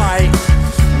alright.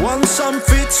 Once I'm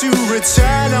fit to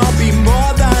return, I'll be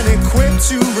more than equipped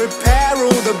to repair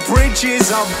all the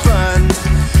bridges I've burned.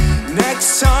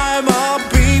 Next time I'll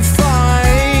be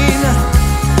fine.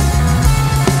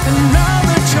 And now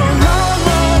that you're long,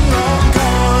 long, long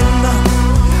gone,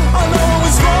 I know I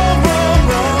was wrong, wrong,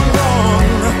 wrong, wrong.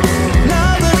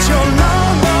 Now that you're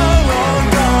long, long, long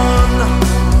gone,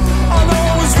 I know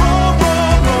I was wrong,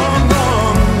 wrong, wrong,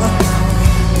 wrong.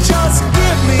 Just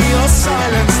give me your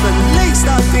silence, the least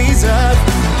I deserve.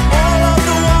 All of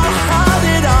the while, how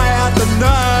did I have the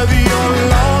nerve? You're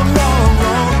long, long,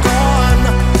 long gone.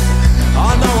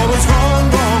 I know I was wrong,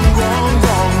 wrong, wrong,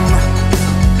 wrong.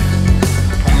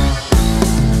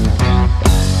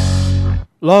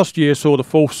 Last year saw the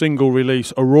fourth single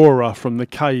release, Aurora, from the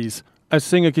K's. As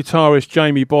singer-guitarist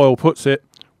Jamie Boyle puts it,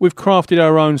 we've crafted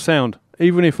our own sound.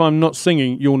 Even if I'm not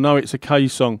singing, you'll know it's a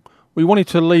K's song. We wanted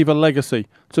to leave a legacy,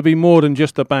 to be more than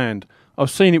just a band. I've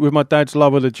seen it with my dad's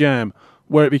love of the jam,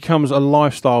 where it becomes a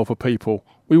lifestyle for people.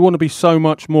 We want to be so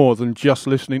much more than just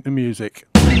listening to music.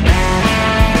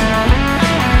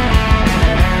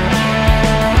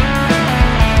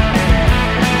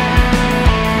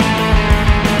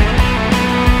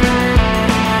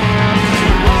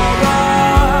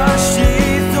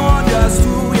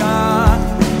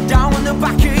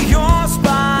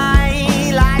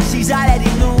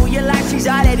 She's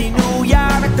already knew you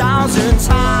 1,000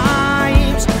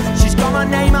 times. She's got my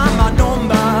name and my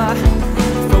number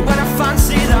for when I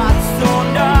fancy that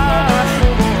thunder.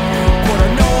 But I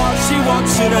know what she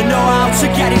wants and I know how to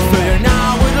get it for her.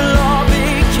 Now with love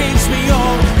it keeps me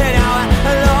young, and now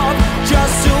I love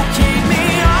just to keep me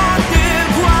on the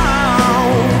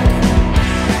ground.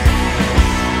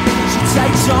 She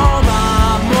takes all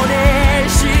my money,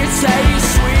 she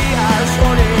tastes sweet as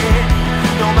honey,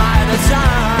 no matter the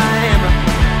time.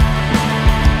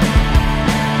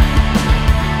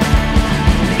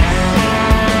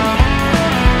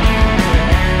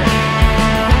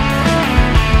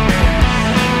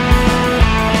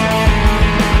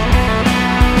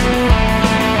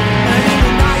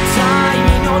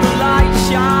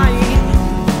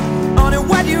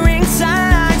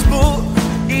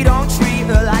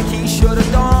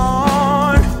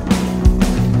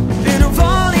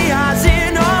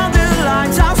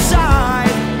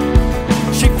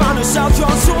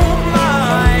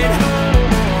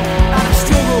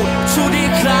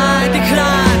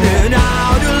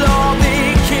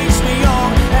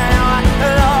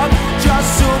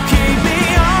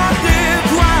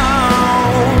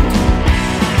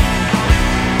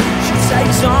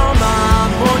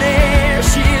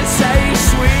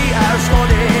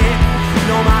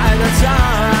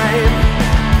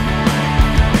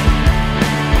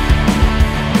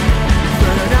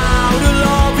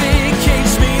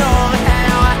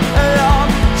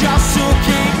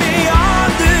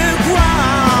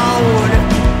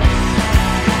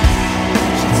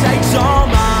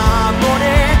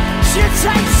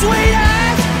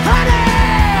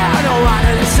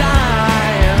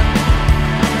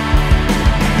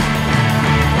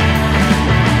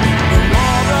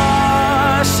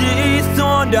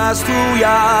 Through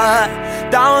ya,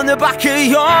 down the back of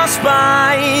your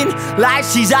spine, like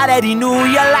she's already knew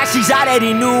ya, like she's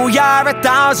already knew ya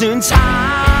 1,000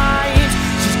 times.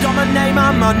 She's got my name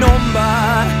and my number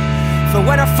for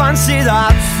when I fancy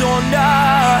that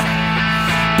thunder.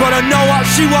 But I know what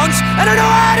she wants and I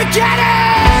know how to get it.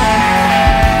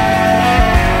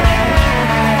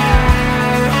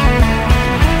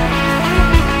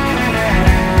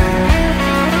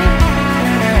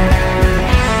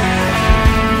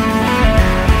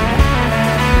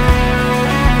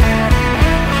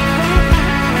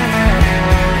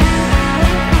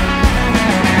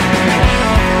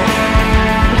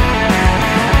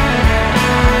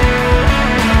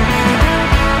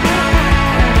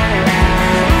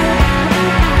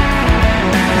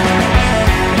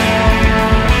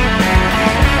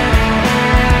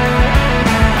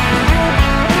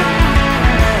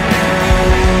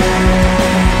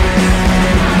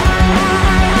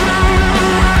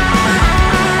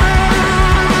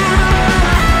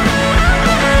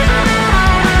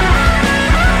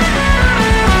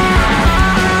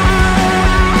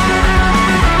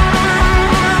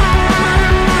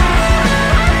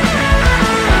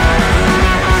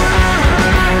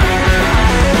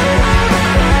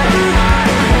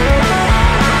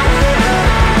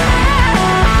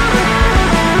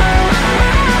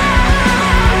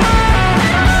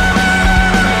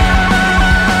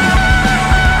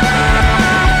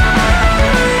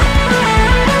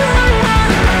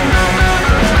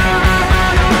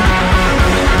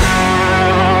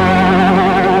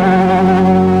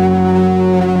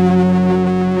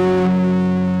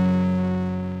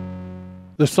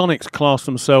 The Sonics class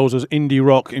themselves as indie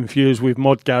rock infused with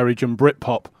mod garage and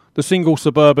Britpop. The single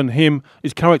Suburban Hymn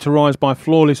is characterised by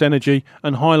flawless energy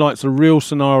and highlights a real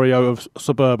scenario of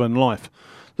suburban life.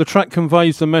 The track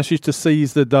conveys the message to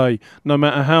seize the day, no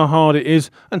matter how hard it is,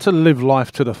 and to live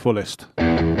life to the fullest.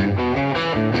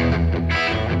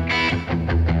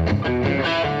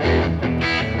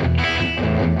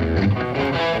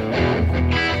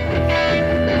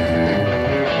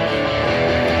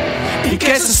 He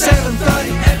gets to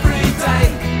 7:30 every day.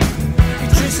 He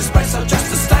drinks espresso just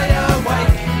to stay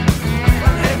awake.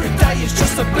 And every day is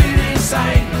just a bit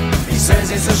insane. He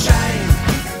says it's a shame,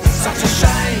 such a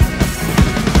shame.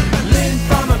 Lynn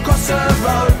from across the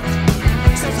road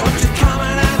says, won't you come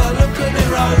and have a look at the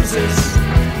roses?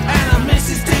 And her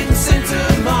missus didn't seem to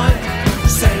mind.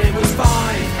 Said it was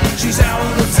fine, she's out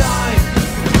all the time.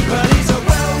 But he's a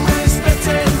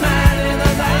well-respected man in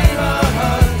the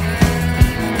neighbourhood,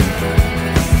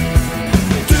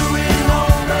 doing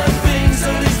all the things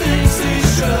that he thinks he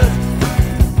should.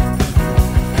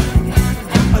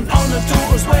 And on the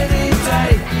daughter's wedding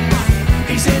day,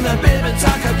 he's in the bib and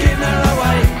tucker giving her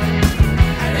away.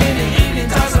 And in the evening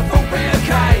doesn't fall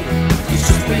okay. He's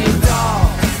just being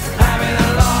dark, having a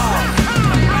laugh.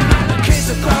 And the kids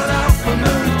have grown up and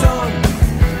moved on,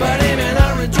 but him and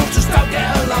her and George just don't get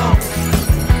along.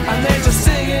 And they're just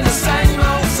singing the same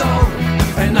old song,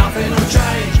 and nothing will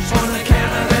change on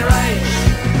account of their age.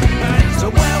 But he's a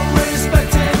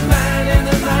well-respected man in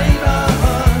the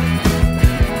neighbourhood,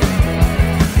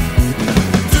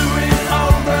 doing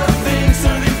all the things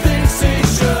that he thinks he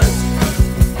should.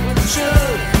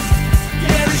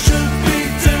 Yeah, he should be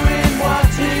doing what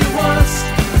he wants.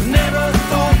 Never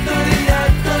thought that he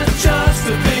had the chance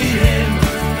to be him.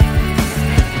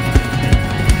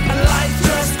 And life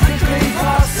just quickly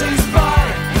passes by.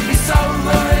 He's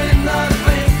over in the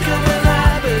blink of an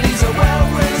eye, but he's a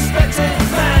well-respected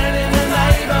man in the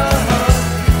neighbourhood.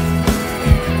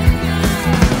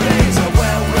 Yeah, he's a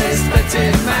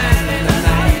well-respected man in the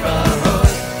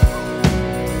neighbourhood.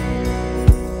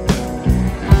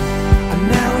 And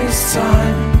now it's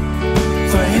time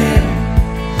for him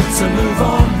to move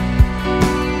on.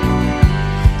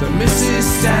 The missus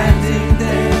standing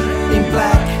there in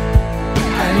black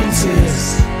and in tears.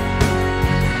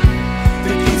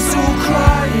 The kids all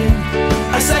crying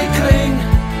as they cling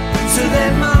to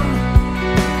their mum.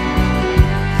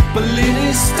 But Lynn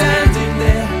is standing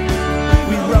there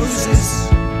with roses,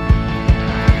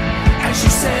 and she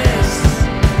said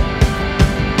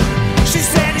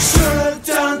he should have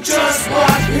done just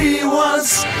what he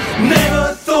wants.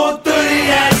 Never thought that he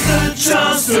had the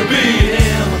chance to be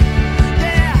him.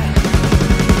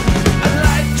 And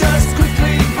life just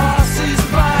quickly passes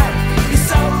by.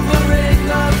 He's over in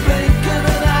the blink of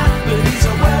an eye, but he's a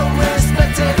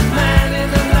well-respected man in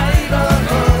the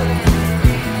neighbourhood.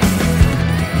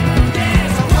 Yeah,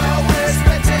 he's a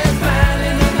well-respected man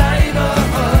in the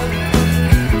neighbourhood.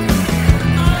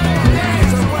 Yeah,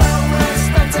 he's a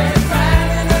well-respected man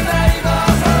in the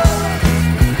neighbourhood.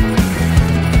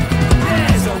 Yeah,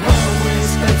 he's a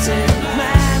well-respected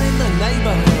man in the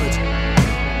neighbourhood.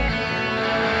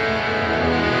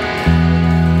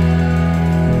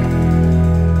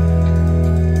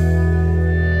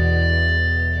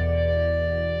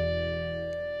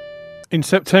 In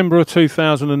September of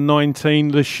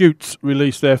 2019, The Shoots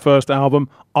released their first album,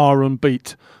 Iron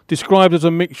Beat. Described as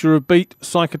a mixture of beat,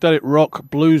 psychedelic rock,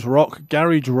 blues rock,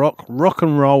 garage rock, rock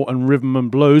and roll and rhythm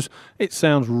and blues, it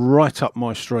sounds right up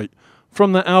my street.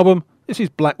 From that album, this is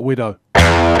Black Widow.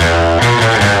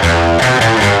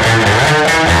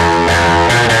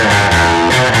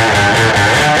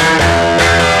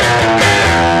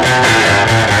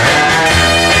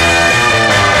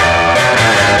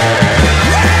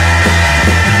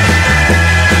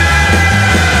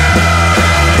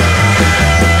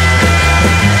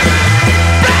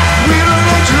 We don't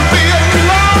want you to be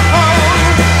alone.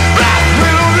 Black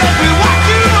widow, let me walk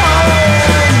you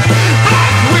home.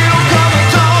 Black widow, come and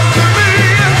talk to me.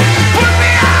 Put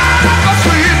me out of my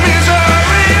sweet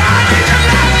misery.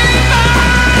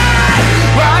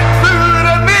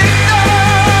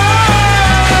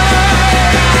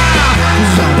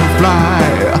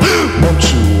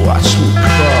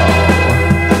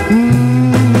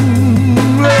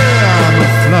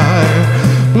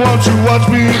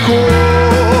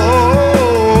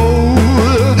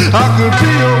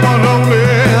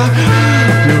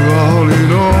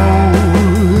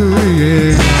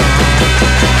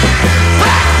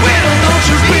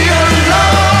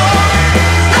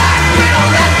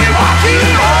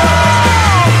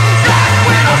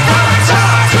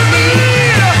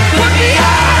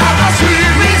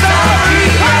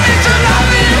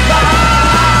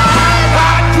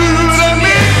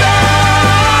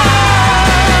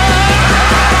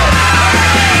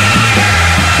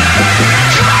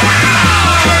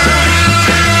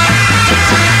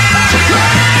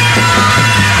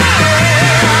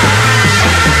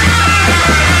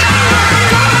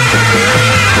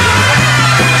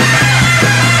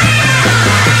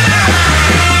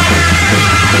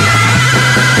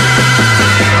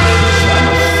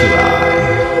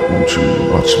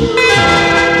 watch me crawl?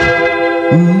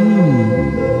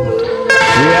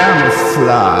 Yeah, I'm a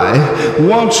fly.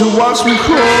 Won't you watch me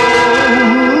crawl?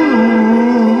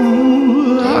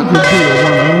 I could be the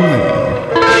one and only.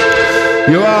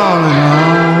 You're all in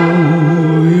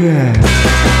all, yeah.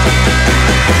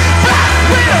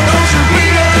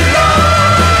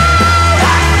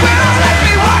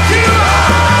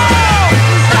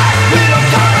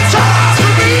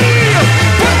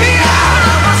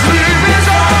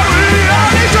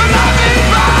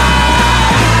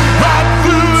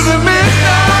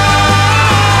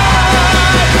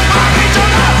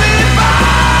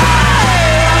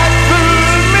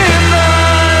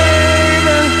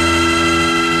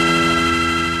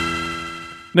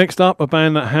 Next up, a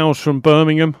band that hails from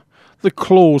Birmingham. The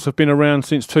Claws have been around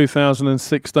since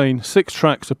 2016. 6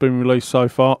 tracks have been released so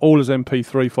far, all as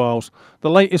MP3 files. The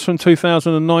latest from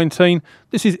 2019,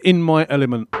 this is In My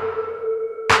Element.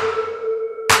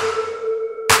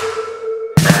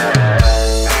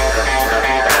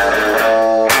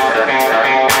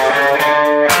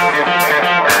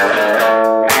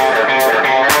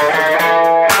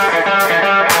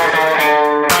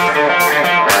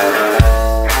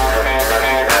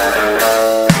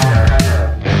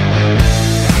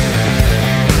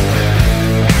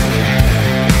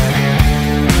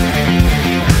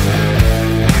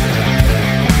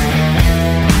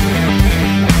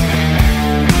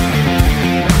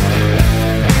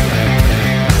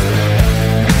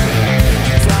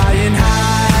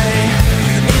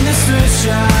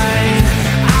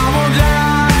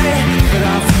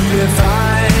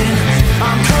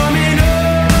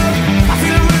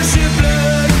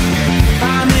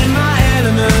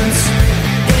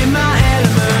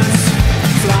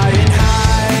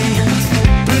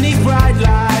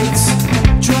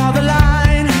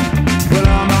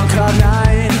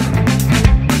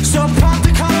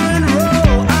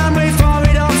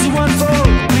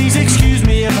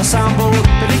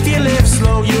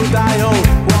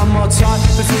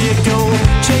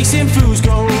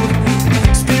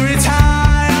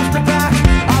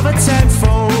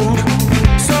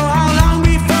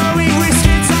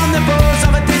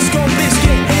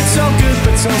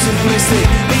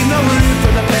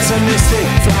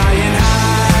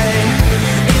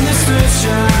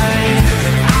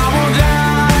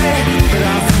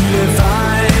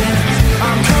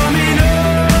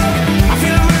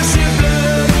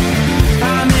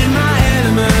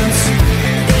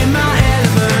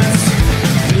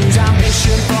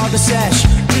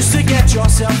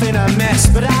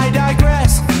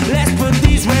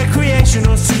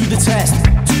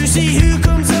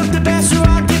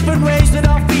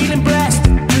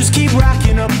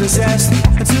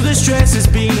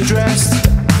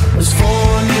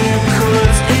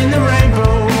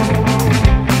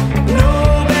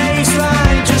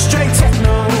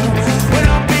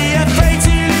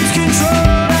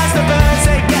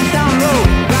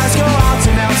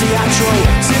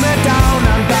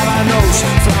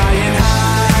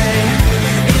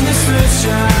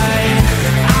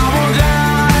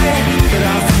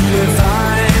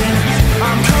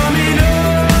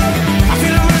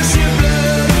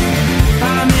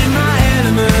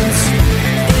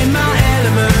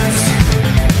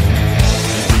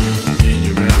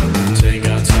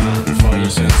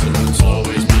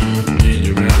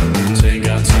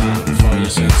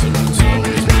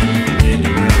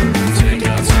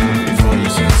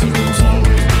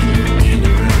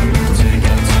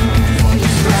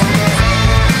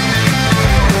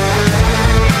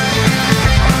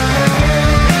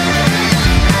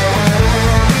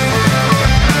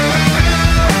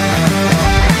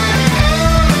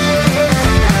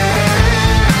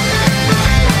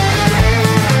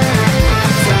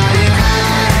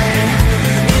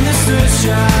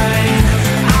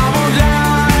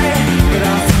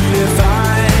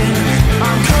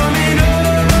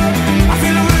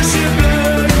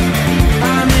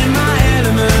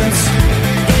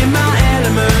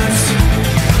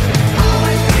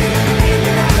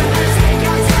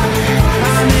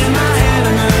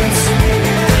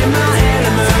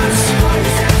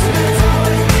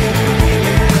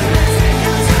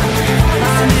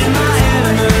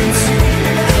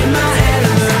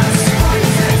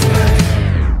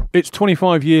 It's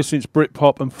 25 years since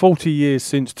Britpop and 40 years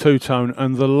since Two-Tone,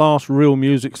 and the last real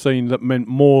music scene that meant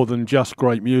more than just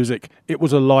great music. It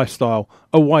was a lifestyle,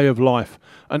 a way of life,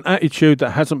 an attitude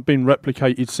that hasn't been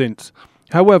replicated since.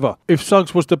 However, if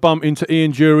Suggs was to bump into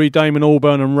Ian Dury, Damon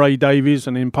Albarn and Ray Davies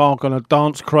and embark on a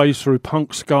dance craze through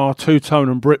punk, ska, Two-Tone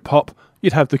and Britpop,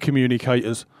 you'd have the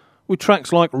Communicators. With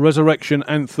tracks like Resurrection,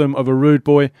 Anthem of a Rude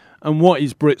Boy and What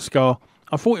is Brit Ska,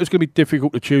 I thought it was going to be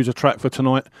difficult to choose a track for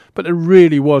tonight, but there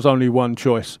really was only one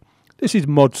choice. This is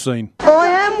Mod Scene. I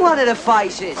am one of the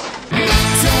faces.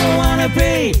 Don't wanna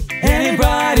be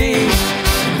anybody.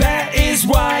 That is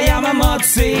why I'm a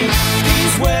modsy.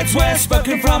 These words were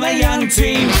spoken from a young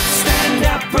teen. Stand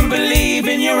up and believe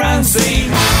in your own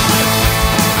scene.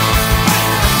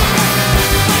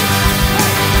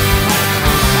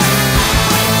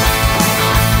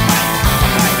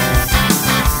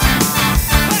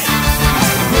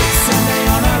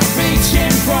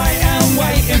 Bright and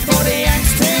waiting for the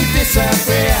angst to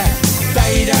disappear.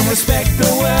 They don't respect the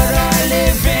world I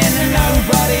live in, and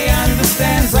nobody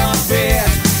understands our fear.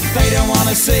 They don't want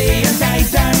to see and they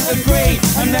don't agree,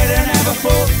 and they don't have a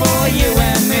thought for you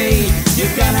and me.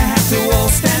 You're gonna have to all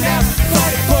stand up,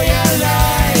 fight for your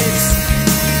lives.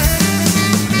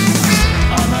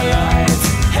 I'm alive,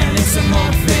 and it's a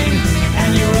mod thing,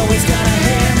 and you're always gonna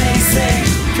hear me sing.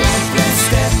 God bless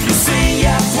Steph, you see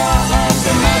you're part of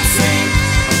the mod scene.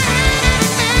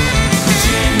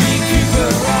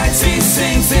 He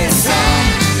sings this song.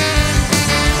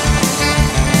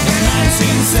 In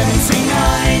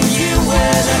 1979, you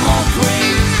were the mod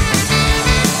queen.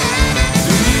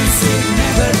 The music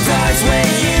never dies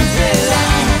where you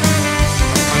belong.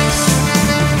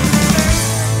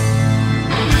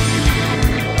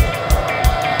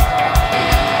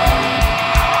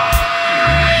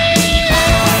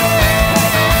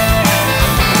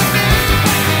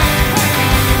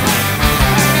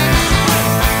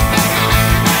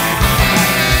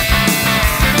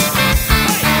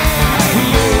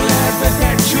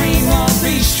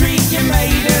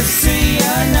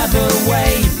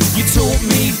 Taught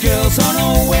me girls aren't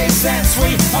always that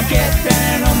sweet. I'll get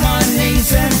down on my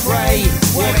knees and pray.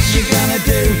 What you gonna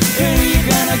do? Who you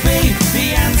gonna be?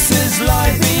 The answers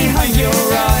lie behind your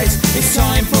eyes. It's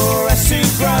time for us to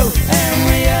grow and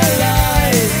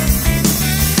realize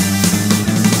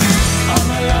I'm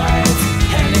alive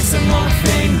and it's a mod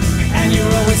thing, and you're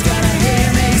always gonna hear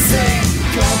me sing.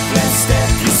 God bless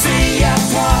Steph, you see you're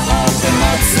part of the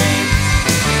mod scene.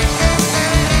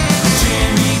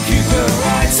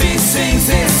 He sings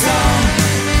this song.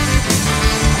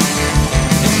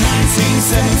 In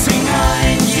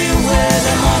 1979, you were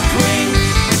the mod queen.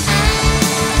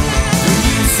 The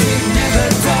music never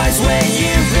dies where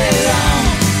you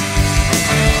belong.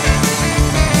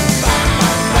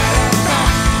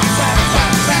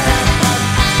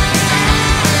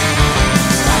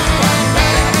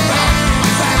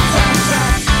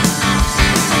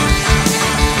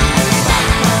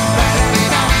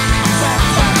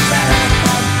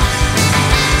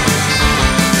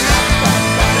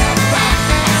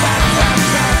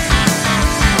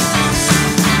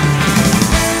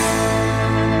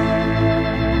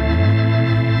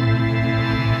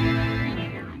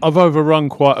 I've overrun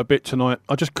quite a bit tonight.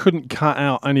 I just couldn't cut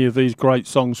out any of these great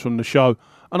songs from the show,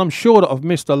 and I'm sure that I've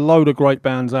missed a load of great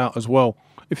bands out as well.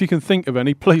 If you can think of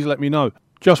any, please let me know.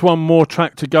 Just one more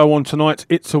track to go on tonight.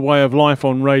 It's a Way of Life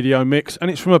on Radio Mix, and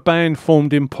it's from a band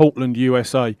formed in Portland,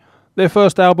 USA. Their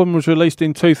first album was released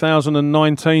in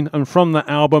 2019, and from that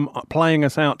album, playing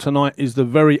us out tonight is the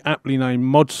very aptly named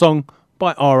Mod Song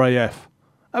by RAF.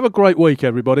 Have a great week,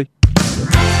 everybody.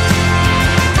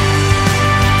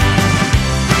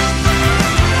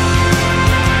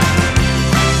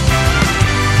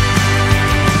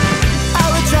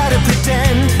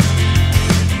 Pretend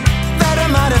that I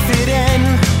might have fit in.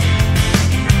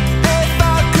 If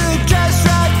I could dress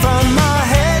right from my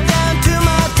head down to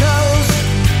my toes,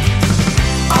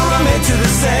 all I'm into the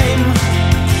same.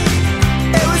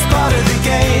 It was part of the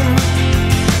game.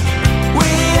 We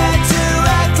had to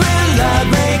act real loud,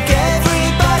 make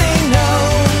everybody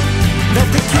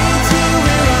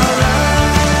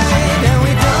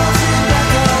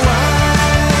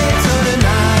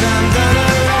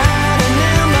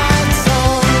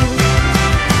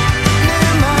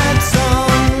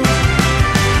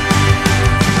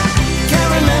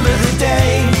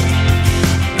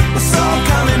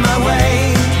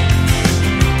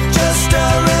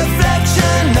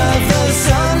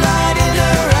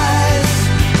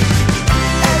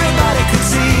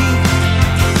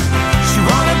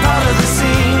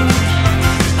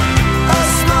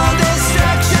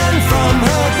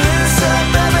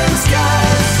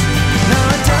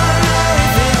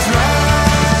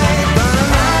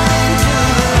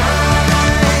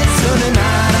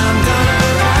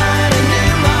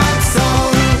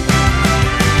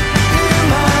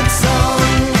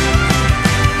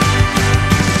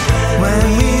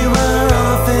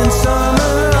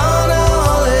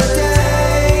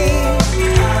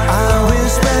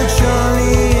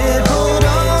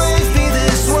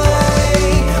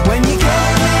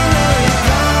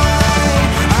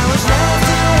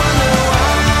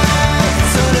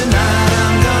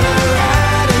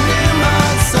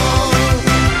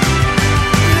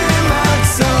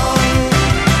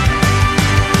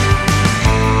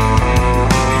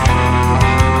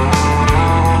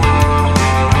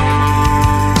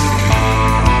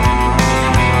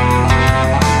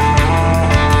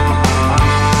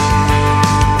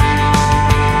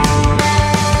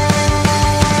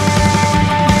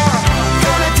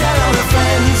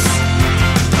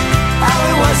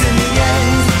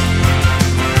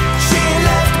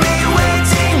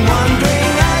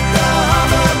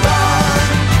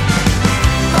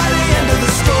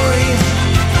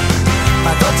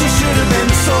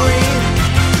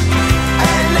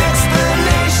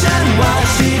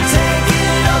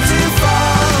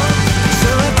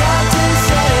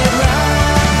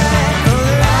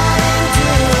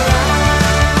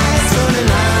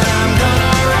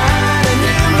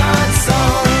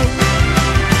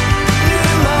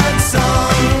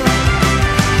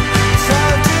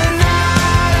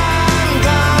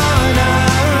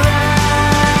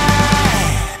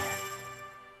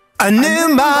I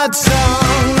knew my time.